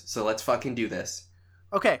times. So let's fucking do this.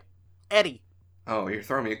 Okay, Eddie. Oh, you're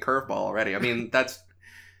throwing me a curveball already. I mean, that's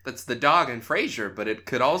the dog in Frasier, but it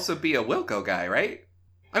could also be a Wilco guy, right?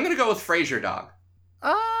 I'm gonna go with Frasier dog.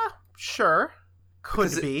 Sure.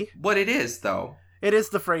 Could be. What it is, though. It is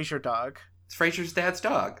the Frasier dog. It's Frasier's dad's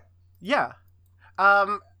dog. Yeah.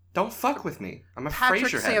 Don't fuck with me. I'm a Patrick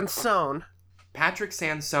Frasier head. Sansone. Patrick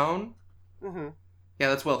Sansone? Mm-hmm. Yeah,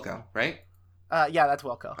 that's Wilco, right? Yeah, that's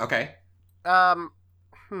Wilco. Okay. Come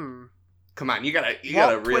on, you gotta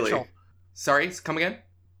Walt really... Twitchell. Sorry, come again?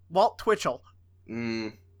 Walt Twitchell.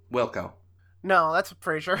 Wilco. No, that's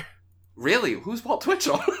Frasier. Really? Who's Walt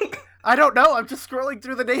Twitchell? I don't know. I'm just scrolling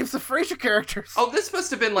through the names of Frasier characters. Oh, this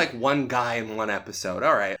must have been like one guy in one episode.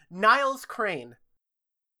 All right. Niles Crane.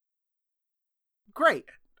 Great.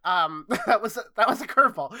 That was a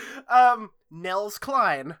curveball. Nels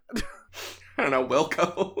Klein. I don't know,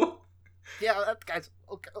 Wilco. Yeah, that guy's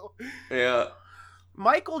Wilco. Yeah.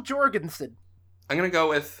 Michael Jorgensen. I'm gonna go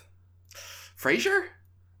with Frasier?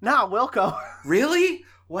 Nah, Wilco. Really?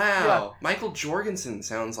 Wow. Yeah. Michael Jorgensen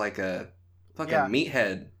sounds like a fucking Yeah.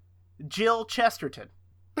 meathead. Jill Chesterton.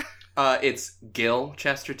 It's Gil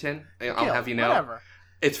Chesterton. I'll have you know. Whatever.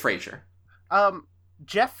 It's Frasier.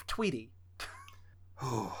 Jeff Tweedy.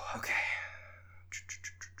 Oh, okay.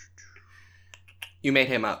 You made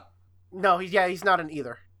him up. No, he's not in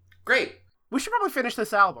either. Great. We should probably finish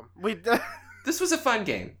this album. This was a fun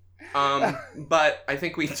game. But I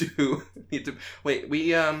think we do need to wait.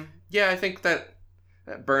 I think that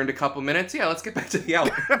burned a couple minutes. Yeah, let's get back to the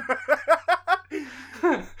album.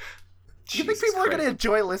 Do you think people are going to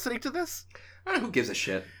enjoy listening to this? I don't know, who gives a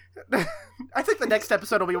shit? I think the next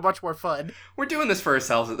episode will be much more fun. We're doing this for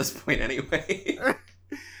ourselves at this point anyway.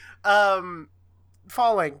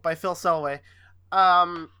 Falling by Phil Selway.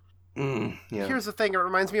 Yeah. Here's the thing, it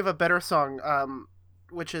reminds me of a better song,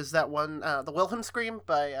 which is that one, The Wilhelm Scream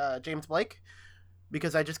by James Blake.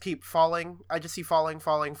 Because I just keep falling. I just see falling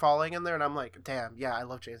in there, and I'm like, damn, yeah, I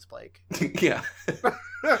love James Blake. Yeah.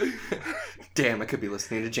 Damn, I could be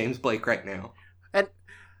listening to James Blake right now. And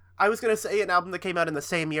I was going to say an album that came out in the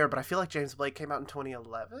same year, but I feel like James Blake came out in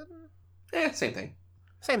 2011? Same thing.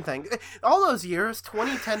 Same thing. All those years,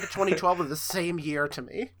 2010 to 2012 are the same year to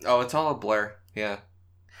me. Oh, it's all a blur. Yeah.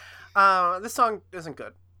 This song isn't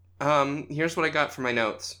good. Here's what I got for my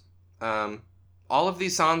notes. All of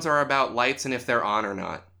these songs are about lights and if they're on or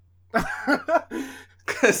not.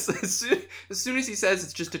 Because as soon as he says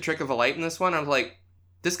it's just a trick of a light in this one, I'm like,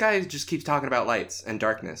 this guy just keeps talking about lights and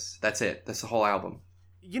darkness. That's it. That's the whole album.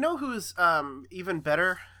 You know who's even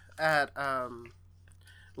better at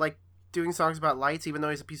like doing songs about lights, even though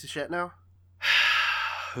he's a piece of shit now?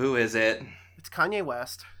 Who is it? It's Kanye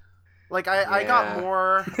West. Like I got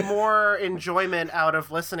Yeah. more enjoyment out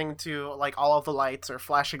of listening to like All of the Lights or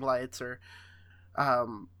Flashing Lights or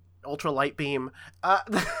Ultra Light Beam He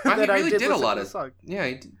than I really did did a listen lot to the of song. yeah,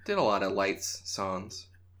 he did a lot of Lights songs.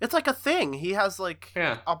 It's like a thing. He has like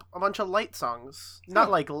Yeah. a bunch of light songs, not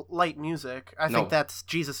Huh. like light music. I No. think that's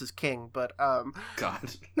Jesus is King, but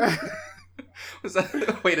God. Was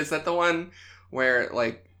that wait, is that the one where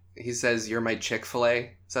like he says you're my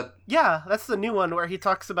Chick-fil-A? Is that yeah, that's the new one where he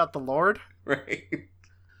talks about the Lord. right?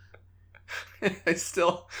 I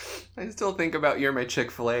still think about you're my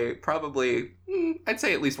Chick-fil-A probably I'd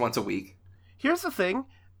say at least once a week. Here's the thing,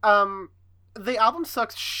 the album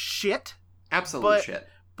sucks shit, Absolute But- shit.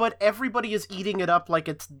 but everybody is eating it up like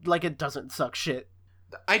it doesn't suck shit.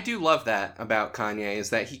 I do love that about Kanye is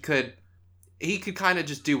that he could kind of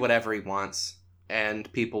just do whatever he wants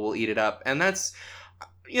and people will eat it up, and that's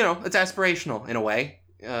it's aspirational in a way.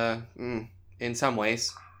 In some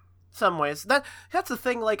ways. Some ways that's the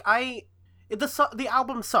thing. Like the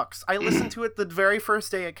album sucks. I listened to it the very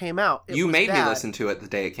first day it came out. It You was made me bad. listen to it the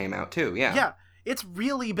day it came out too. Yeah. Yeah, it's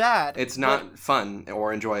really bad. It's not fun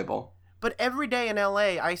or enjoyable. But every day in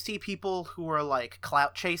LA, I see people who are like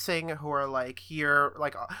clout chasing, who are like here,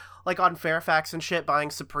 like on Fairfax and shit,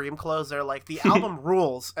 buying Supreme clothes. They're like, the album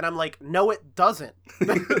rules, and I'm like, no, it doesn't.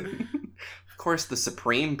 Of course, the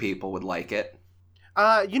Supreme people would like it.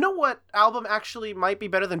 You know what album actually might be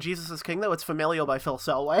better than Jesus is King though? It's Familial by Phil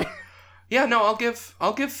Selway. Yeah, no, I'll give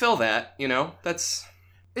Phil that. That's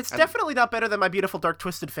Definitely not better than My Beautiful Dark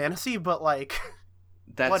Twisted Fantasy, but like,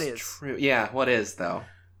 what is true. Yeah, what is though?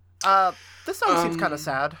 this song seems kind of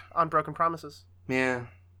sad on Broken Promises. Yeah.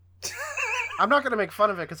 I'm not gonna make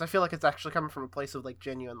fun of it because I feel like it's actually coming from a place of like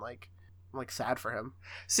genuine like sad for him.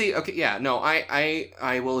 See, okay, yeah, no,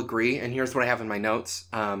 I will agree, and here's what I have in my notes.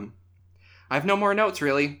 I have no more notes,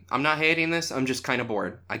 really. I'm not hating this, I'm just kind of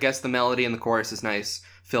bored. I guess the melody in the chorus is nice.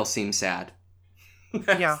 Phil seems sad.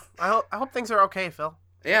 Yeah, I hope things are okay, Phil.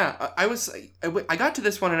 Yeah, I got to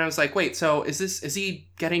this one and I was like, wait, so is he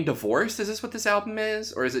getting divorced? Is this what this album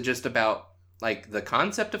is? Or is it just about, like, the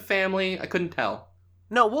concept of family? I couldn't tell.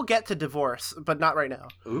 No, we'll get to divorce, but not right now.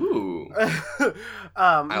 Ooh. Not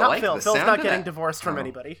like Phil. the Phil's sound not of getting that. divorced from Oh.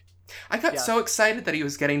 anybody. I got Yeah. so excited that he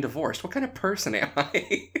was getting divorced. What kind of person am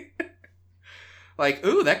I? Like,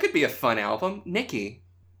 ooh, that could be a fun album. Nikki,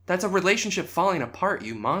 that's a relationship falling apart,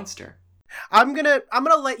 you monster. I'm gonna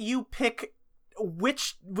let you pick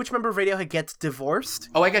which member of Radiohead gets divorced.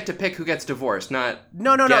 Oh, I get to pick who gets divorced, not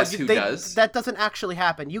No. guess who does. That doesn't actually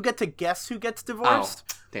happen. You get to guess who gets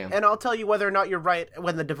divorced, damn. and I'll tell you whether or not you're right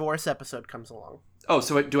when the divorce episode comes along. Oh,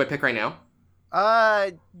 so do I pick right now?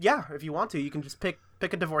 Yeah, if you want to, you can just pick a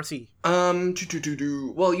divorcee.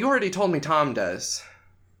 Well, you already told me Tom does,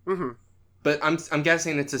 Mm-hmm. but I'm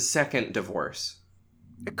guessing it's a second divorce.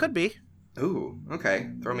 It could be. Ooh, okay.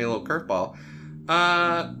 Throw me a little curveball.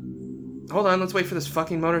 Hold on, let's wait for this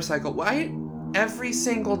fucking motorcycle. Why? Every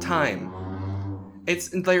single time.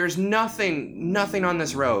 There's nothing on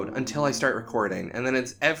this road until I start recording, and then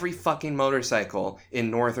it's every fucking motorcycle in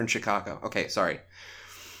northern Chicago. Okay, sorry.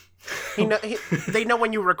 They know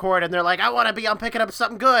when you record, and they're like, I want to be on picking up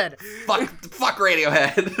something good. Fuck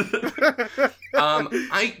Radiohead.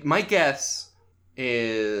 My guess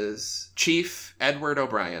is Chief Edward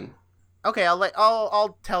O'Brien. Okay,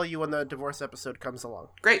 I'll tell you when the divorce episode comes along.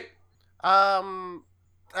 Great. Let's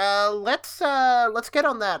get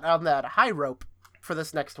on that high rope for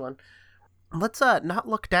this next one. Let's not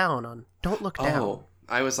look down on Don't Look Down. Oh,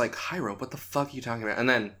 I was like, high rope, what the fuck are you talking about? And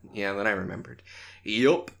then I remembered.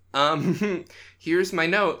 Yup. Here's my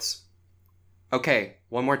notes. Okay,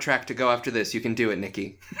 one more track to go after this. You can do it,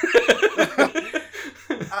 Nikki.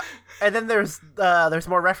 And then there's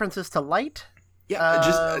more references to light. Yeah,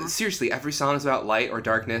 just seriously, every song is about light or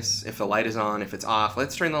darkness. If the light is on, if it's off,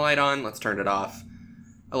 let's turn the light on, let's turn it off.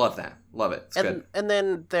 I love that. Love it. It's good. And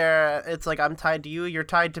then it's like, I'm tied to you, you're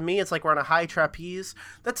tied to me. It's like we're on a high trapeze.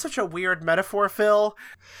 That's such a weird metaphor, Phil.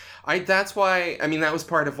 That's why, that was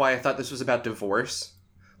part of why I thought this was about divorce.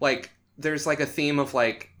 Like, there's like a theme of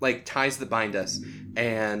like ties that bind us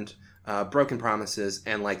and broken promises,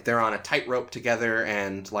 and like they're on a tightrope together,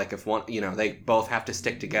 and like if one, they both have to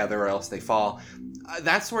stick together or else they fall.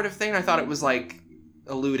 That sort of thing. I thought it was like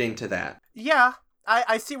alluding to that. Yeah,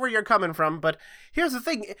 I see where you're coming from, but here's the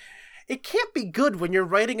thing. It can't be good when you're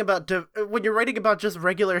writing about just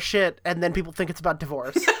regular shit and then people think it's about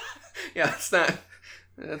divorce. Yeah, that's not.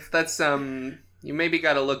 That's you maybe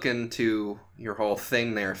got to look into your whole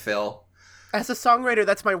thing there, Phil. As a songwriter,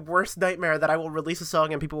 that's my worst nightmare, that I will release a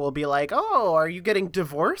song and people will be like, "Oh, are you getting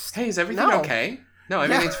divorced?" Hey, is everything No. okay? No,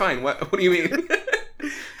 everything's fine. What do you mean?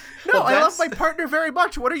 No, I love my partner very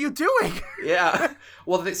much. What are you doing? Yeah.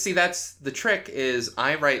 Well, see, that's the trick is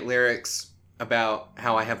I write lyrics about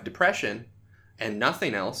how I have depression and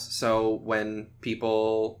nothing else. So when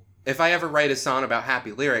people, if I ever write a song about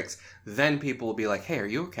happy lyrics, then people will be like, hey, are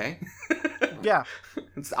you okay? Yeah.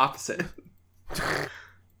 It's the opposite.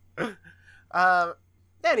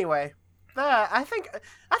 Anyway, I think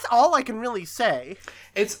that's all I can really say.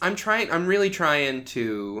 I'm really trying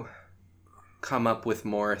to come up with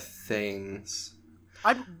more things.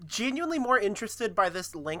 I'm genuinely more interested by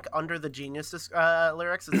this link under the Genius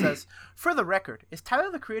lyrics. It says, for the record, is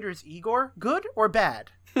Tyler the Creator's Igor good or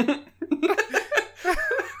bad?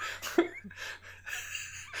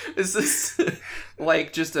 Is this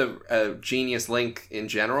like just a Genius link in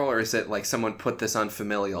general, or is it like someone put this on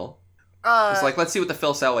Familial? It's like, let's see what the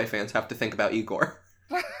Phil Selway fans have to think about Igor.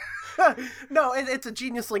 No, it's a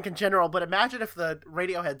Genius link in general, but imagine if the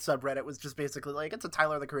Radiohead subreddit was just basically like, it's a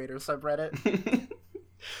Tyler the Creator subreddit.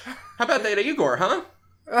 How about that Igor, huh?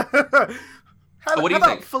 How do you about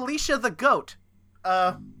think? Felicia the Goat?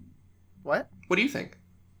 What? What do you think?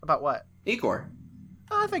 About what? Igor.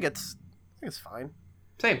 I think it's fine.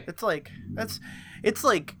 Same. It's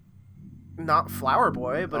like not Flower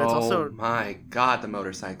Boy, but it's also... Oh my god, the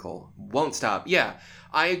motorcycle won't stop. Yeah,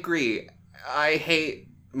 I agree. I hate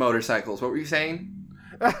motorcycles. What were you saying?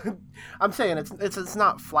 I'm saying it's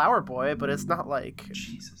not Flower Boy, but it's not like...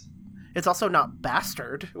 Jesus. It's also not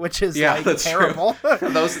Bastard, which is that's terrible.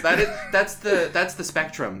 That's the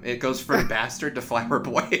spectrum. It goes from Bastard to Flower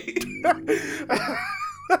Boy.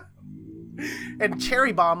 And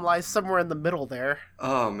Cherry Bomb lies somewhere in the middle there.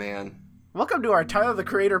 Oh man. Welcome to our Tyler the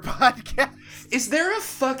Creator podcast. Is there a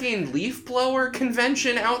fucking leaf blower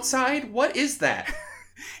convention outside? What is that?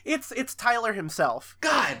 It's Tyler himself.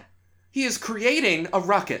 God, he is creating a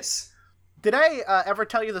ruckus. Did I ever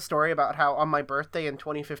tell you the story about how on my birthday in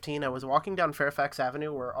 2015 I was walking down Fairfax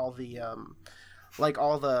Avenue where all the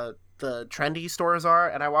the trendy stores are,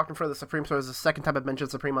 and I walked in front of the Supreme store. It was the second time I've mentioned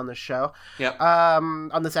Supreme on this show. Yep.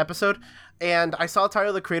 On this episode, and I saw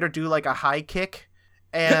Tyler the Creator do like a high kick,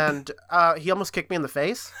 and he almost kicked me in the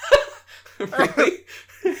face. Really?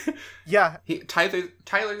 Yeah. Tyler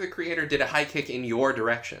the Creator did a high kick in your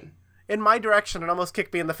direction. In my direction, and almost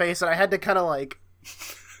kicked me in the face, and I had to kind of like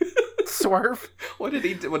swerve. What did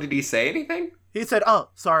he do? What did he say? Anything? He said, "Oh,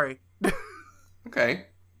 sorry." Okay.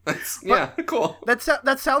 Yeah, cool.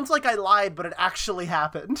 That sounds like I lied, but it actually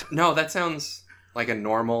happened. No, that sounds like a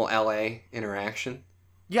normal LA interaction.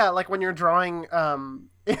 Yeah, like when you're drawing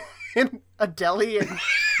in a deli and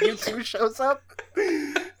U2 shows up.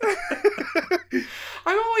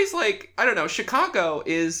 I'm always like, I don't know, Chicago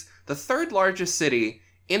is the third largest city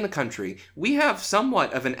in the country. We have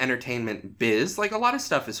somewhat of an entertainment biz. Like, a lot of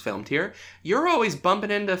stuff is filmed here. You're always bumping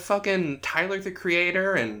into fucking Tyler the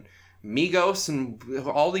Creator and Migos and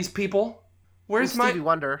all these people. Where's Stevie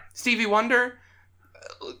Wonder? Stevie Wonder?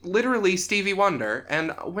 Literally Stevie Wonder.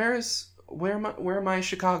 And where are my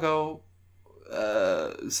Chicago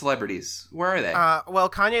celebrities? Where are they? Well,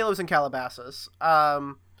 Kanye lives in Calabasas.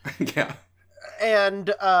 Yeah.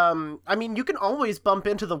 And I mean, you can always bump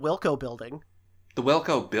into the Wilco building. The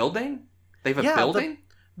Wilco building? They have a building?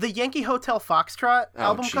 The Yankee Hotel Foxtrot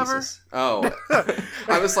album cover. Oh,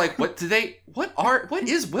 I was like, what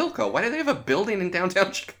is Wilco? Why do they have a building in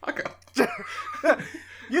downtown Chicago?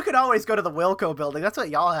 You could always go to the Wilco building. That's what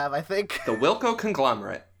y'all have, I think. The Wilco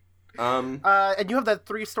conglomerate. And you have that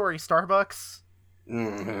 3-story Starbucks.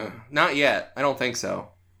 Not yet. I don't think so.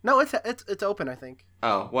 No, it's open, I think.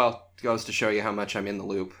 Oh, well, it goes to show you how much I'm in the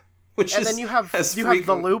Loop. Then you have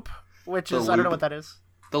the Loop, which is, I don't know what that is.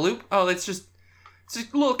 The Loop? Oh, it's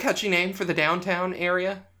a little catchy name for the downtown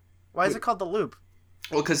area. Why is it called the Loop?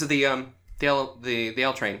 Well, because of the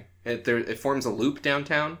L train. It forms a loop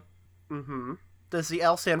downtown. Mm-hmm. Does the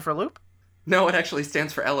L stand for loop? No, it actually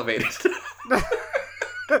stands for elevated.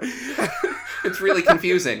 It's really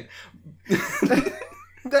confusing.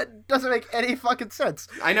 That doesn't make any fucking sense.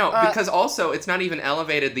 I know, because also it's not even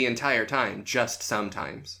elevated the entire time, just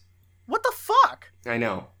sometimes. What the fuck? I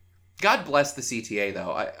know. God bless the CTA,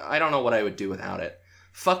 though. I don't know what I would do without it.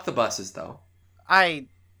 Fuck the buses, though.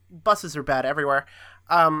 Buses are bad everywhere.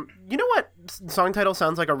 You know what song title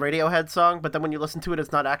sounds like a Radiohead song, but then when you listen to it,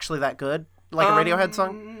 it's not actually that good? Like a Radiohead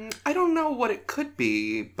song? I don't know what it could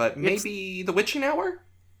be, but maybe The Witching Hour?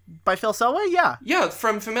 By Phil Selway? Yeah. Yeah,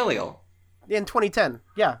 from Familial. In 2010,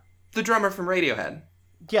 yeah. The drummer from Radiohead.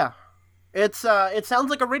 Yeah. It sounds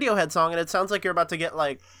like a Radiohead song, and it sounds like you're about to get,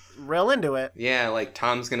 like, real into it. Yeah, like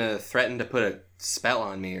Tom's gonna threaten to put a spell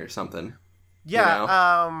on me or something. Yeah, you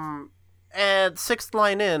know? And sixth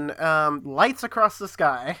line in, lights across the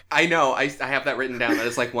sky. I know. I have that written down. That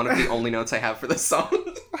is like one of the only notes I have for this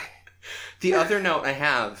song. The other note I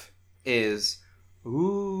have is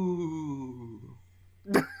ooh,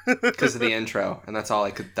 because of the intro, and that's all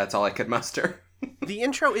I could muster. The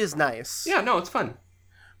intro is nice. Yeah, no, it's fun.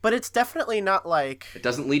 But it's definitely not like... It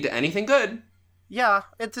doesn't lead to anything good. Yeah,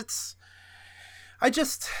 it's... I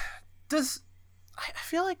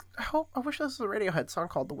feel like... I wish this was a Radiohead song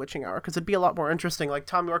called The Witching Hour, because it'd be a lot more interesting. Like,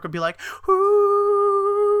 Tom York would be like,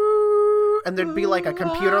 "Ooh," and there'd be like a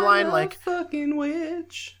computer line like... fucking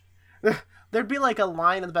witch. There'd be like a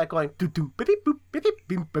line in the back going...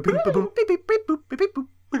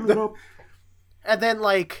 And then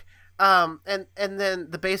like... and then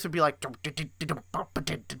the bass would be like...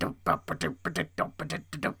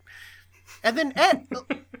 And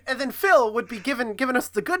then Phil would be giving us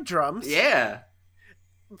the good drums. Yeah.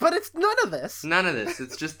 But it's none of this. None of this.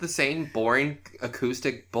 It's just the same boring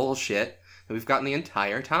acoustic bullshit that we've gotten the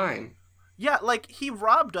entire time. Yeah, like, he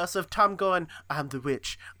robbed us of Tom going, I'm the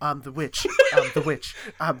witch, I'm the witch, I'm the witch,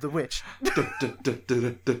 I'm the witch. I'm the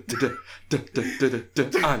witch.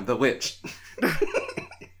 I'm the witch.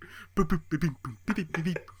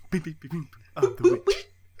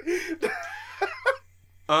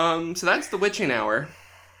 So that's The Witching Hour.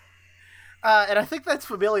 And I think that's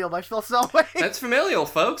Familial by Phil Selway. That's Familial,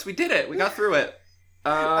 folks. We did it. We got through it.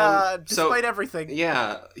 Despite everything.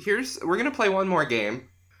 Yeah, we're gonna play one more game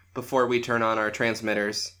before we turn on our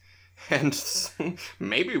transmitters, and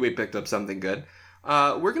maybe we picked up something good.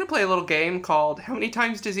 We're gonna play a little game called How Many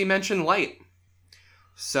Times Does He Mention Light?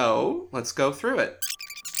 So, let's go through it.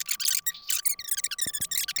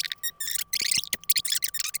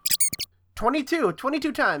 22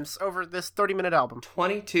 times over this 30-minute album.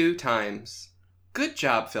 22 times. Good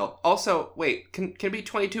job, Phil. Also, wait, can it be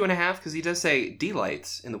 22 and a half? Because he does say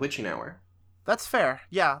D-lights in The Witching Hour. That's fair.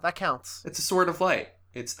 Yeah, that counts. It's a sword of light.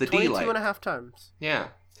 It's the D-light. 22 and a half times. Yeah.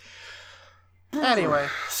 Anyway.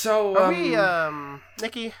 So, are we,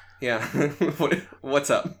 Nikki? Yeah. What's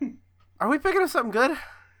up? Are we picking up something good?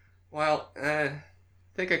 Well, I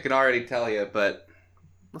think I could already tell you, but...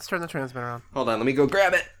 Let's turn the transmitter on. Hold on, let me go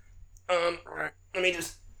grab it. Let me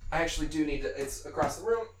just... I actually do need to... It's across the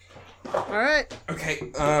room. Alright.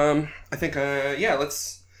 Okay, I think, yeah,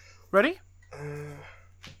 let's... Ready?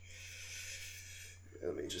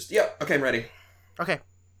 Let me just... Yeah, okay, I'm ready. Okay.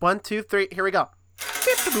 1, 2, 3, here we go. I'm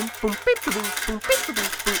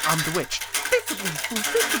the witch.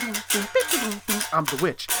 I'm the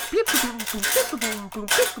witch.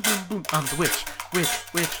 I'm the witch.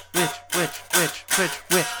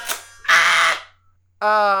 Witch.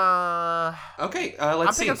 Okay, let's see.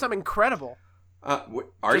 I'm thinking of something incredible.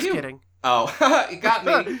 Are Just you? kidding. Oh, you got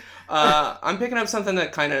me. I'm picking up something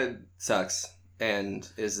that kind of sucks and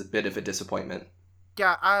is a bit of a disappointment.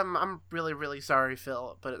 Yeah, I'm really, really sorry,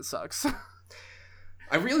 Phil, but it sucks.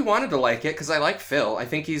 I really wanted to like it because I like Phil. I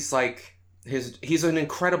think he's like he's an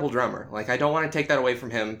incredible drummer. Like, I don't want to take that away from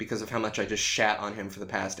him because of how much I just shat on him for the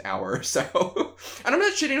past hour or so. And I'm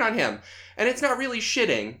not shitting on him. And it's not really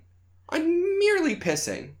shitting. I'm merely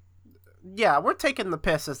pissing. Yeah, we're taking the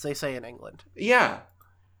piss, as they say in England. Yeah.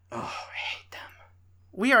 Oh, I hate them.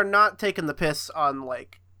 We are not taking the piss on,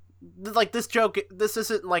 like this joke. This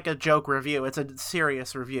isn't like a joke review. It's a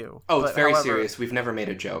serious review. Oh, it's very serious. We've never made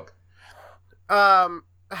a joke.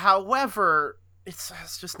 However,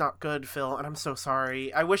 it's just not good, Phil, and I'm so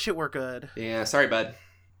sorry. I wish it were good. Yeah, sorry, bud.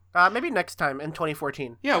 Maybe next time in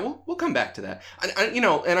 2014. Yeah, we'll come back to that.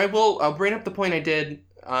 I'll bring up the point I did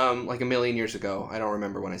like a million years ago. I don't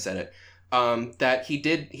remember when I said it. That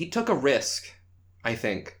he took a risk, I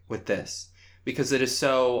think, with this because it is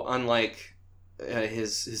so unlike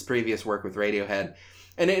his previous work with Radiohead.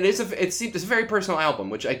 And it's a very personal album,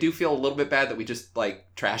 which I do feel a little bit bad that we just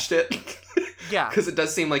like trashed it. Yeah. Because it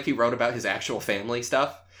does seem like he wrote about his actual family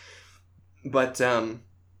stuff. But more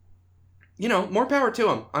power to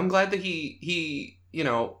him. I'm glad that he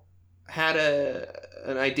had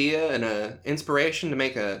an idea and a inspiration to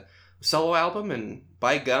make a solo album, and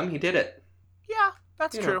by gum, he did it. Yeah,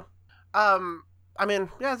 that's true. I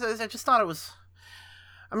just thought it was.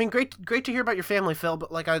 I mean, great to hear about your family, Phil. But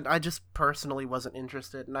like, I just personally wasn't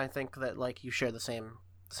interested, and I think that like you share the same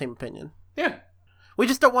opinion. Yeah. We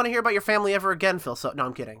just don't want to hear about your family ever again, Phil. So no,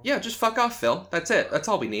 I'm kidding. Yeah, just fuck off, Phil. That's it. That's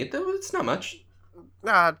all we need. It's not much.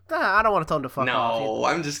 I don't want to tell him to fuck off. No,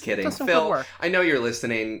 I'm just kidding. Phil, I know you're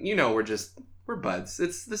listening. You know we're buds.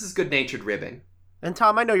 This is good-natured ribbing. And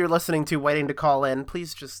Tom, I know you're listening to waiting to call in.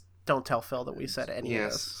 Please just don't tell Phil that we said any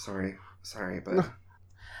of this. Sorry, but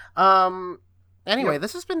Anyway, Yep.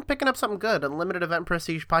 this has been Picking Up Something Good, a limited event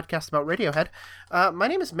prestige podcast about Radiohead. My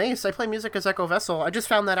name is Mace. I play music as Echo Vessel. I just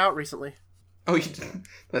found that out recently. Oh,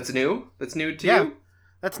 that's new? That's new to Yeah. you?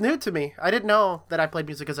 That's new to me. I didn't know that I played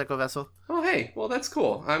music as Echo Vessel. Oh, hey. Well, that's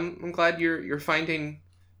cool. I'm glad you're finding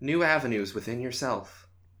new avenues within yourself.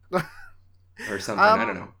 Or something. I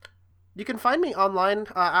don't know. You can find me online.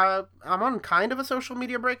 I'm on kind of a social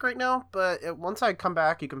media break right now, but once I come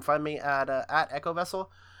back, you can find me at Echo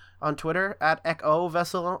Vessel on Twitter, at Echo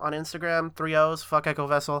Vessel on Instagram, 3 O's, fuck Echo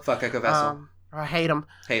Vessel. Fuck Echo Vessel. I hate him.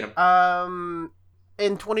 Hate him.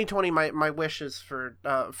 In 2020, my wish is for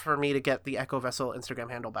me to get the Echo Vessel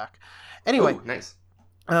Instagram handle back. Anyway, Ooh, nice.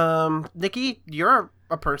 Nikki, you're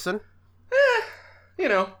a person. You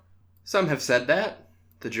know, some have said that.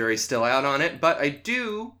 The jury's still out on it, but I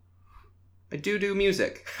do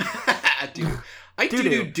music. I do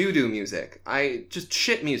music. I just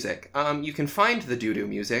shit music. You can find the do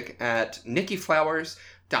music at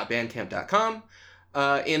nickiflowers.bandcamp.com.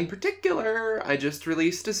 In particular, I just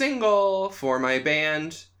released a single for my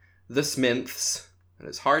band, The Smiths. It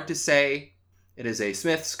is hard to say. It is a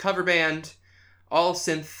Smiths cover band, all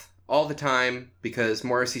synth, all the time, because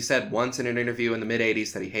Morrissey said once in an interview in the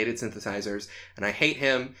mid-'80s that he hated synthesizers, and I hate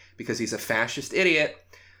him because he's a fascist idiot.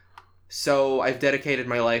 So I've dedicated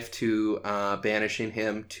my life to banishing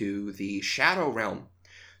him to the Shadow Realm.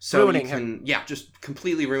 So Ruining you can, him. yeah, just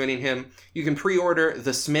completely ruining him. You can pre-order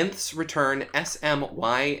The Smiths Return,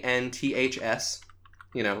 SMYNTHS.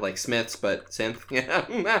 You know, like Smiths, but synth. Yeah.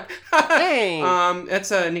 Hey!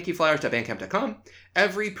 That's nickiflowers.bandcamp.com.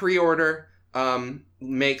 Every pre-order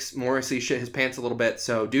makes Morrissey shit his pants a little bit,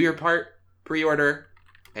 so do your part, pre-order,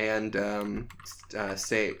 and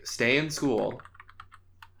stay in school.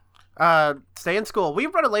 Stay in school. We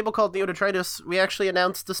run a label called Neodetritus. We actually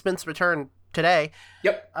announced the Smiths return today.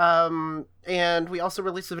 Yep. And we also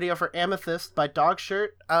released a video for Amethyst by Dogshirt.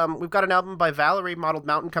 We've got an album by Valerie, Modeled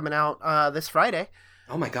Mountain, coming out this Friday.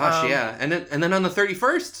 Oh my gosh, yeah. And then on the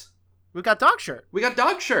 31st, We've got Dogshirt. we got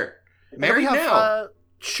Dogshirt. And then Married we have, now.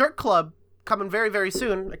 Shirt Club coming very, very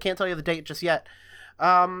soon. I can't tell you the date just yet.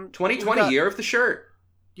 2020, year of the shirt.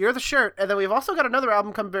 Year of the Shirt. And then we've also got another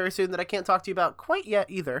album coming very soon that I can't talk to you about quite yet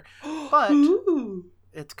either. But Ooh.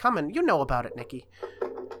 it's coming. You know about it, Nikki.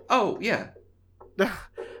 Oh, yeah.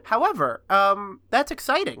 However, that's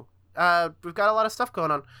exciting. We've got a lot of stuff going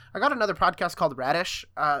on. I got another podcast called Radish.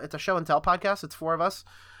 It's a show and tell podcast. It's 4 of us.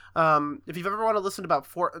 If you've ever want to listen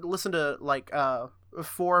to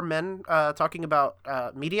four men talking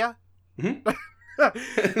about media,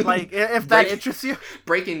 like if that interests you,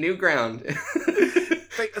 Breaking new ground.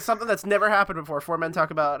 like, something that's never happened before. 4 men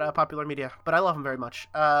talk about popular media, but I love them very much.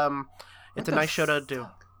 It's a nice show to do.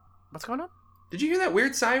 What's going on? Did you hear that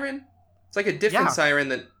weird siren? It's like a different siren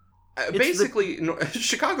that... basically,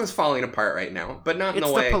 Chicago's falling apart right now, but not in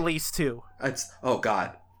the way... It's the police, too. Oh,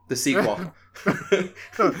 God. The sequel.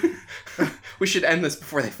 We should end this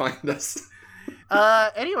before they find us.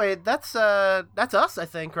 Anyway, that's us, I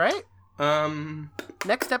think, right?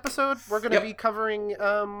 Next episode, we're going to be covering...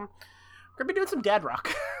 we're going to be doing some dad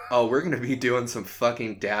rock. Oh, we're going to be doing some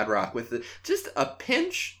fucking dad rock with just a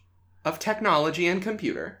pinch of technology and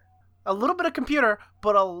computer. A little bit of computer,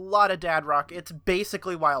 but a lot of dad rock. It's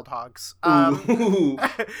basically Wild Hogs. Ooh.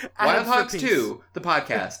 Wild Hogs 2, the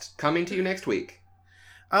podcast, coming to you next week.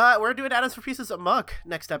 We're doing Atoms for Pieces Amok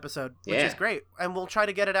next episode, which is great. And we'll try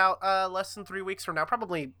to get it out less than 3 weeks from now,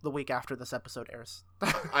 probably the week after this episode airs.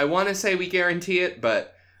 I want to say we guarantee it,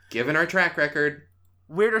 but given our track record...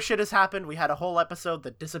 Weirder shit has happened. We had a whole episode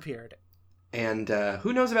that disappeared. And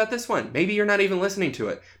who knows about this one? Maybe you're not even listening to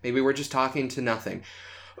it. Maybe we're just talking to nothing.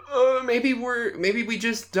 Maybe we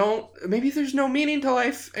just don't... Maybe there's no meaning to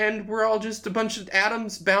life, and we're all just a bunch of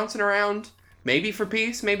atoms bouncing around. Maybe for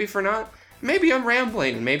peace, maybe for not. Maybe I'm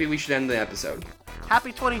rambling, and maybe we should end the episode.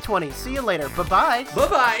 Happy 2020. See you later. Bye-bye.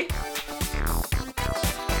 Bye-bye!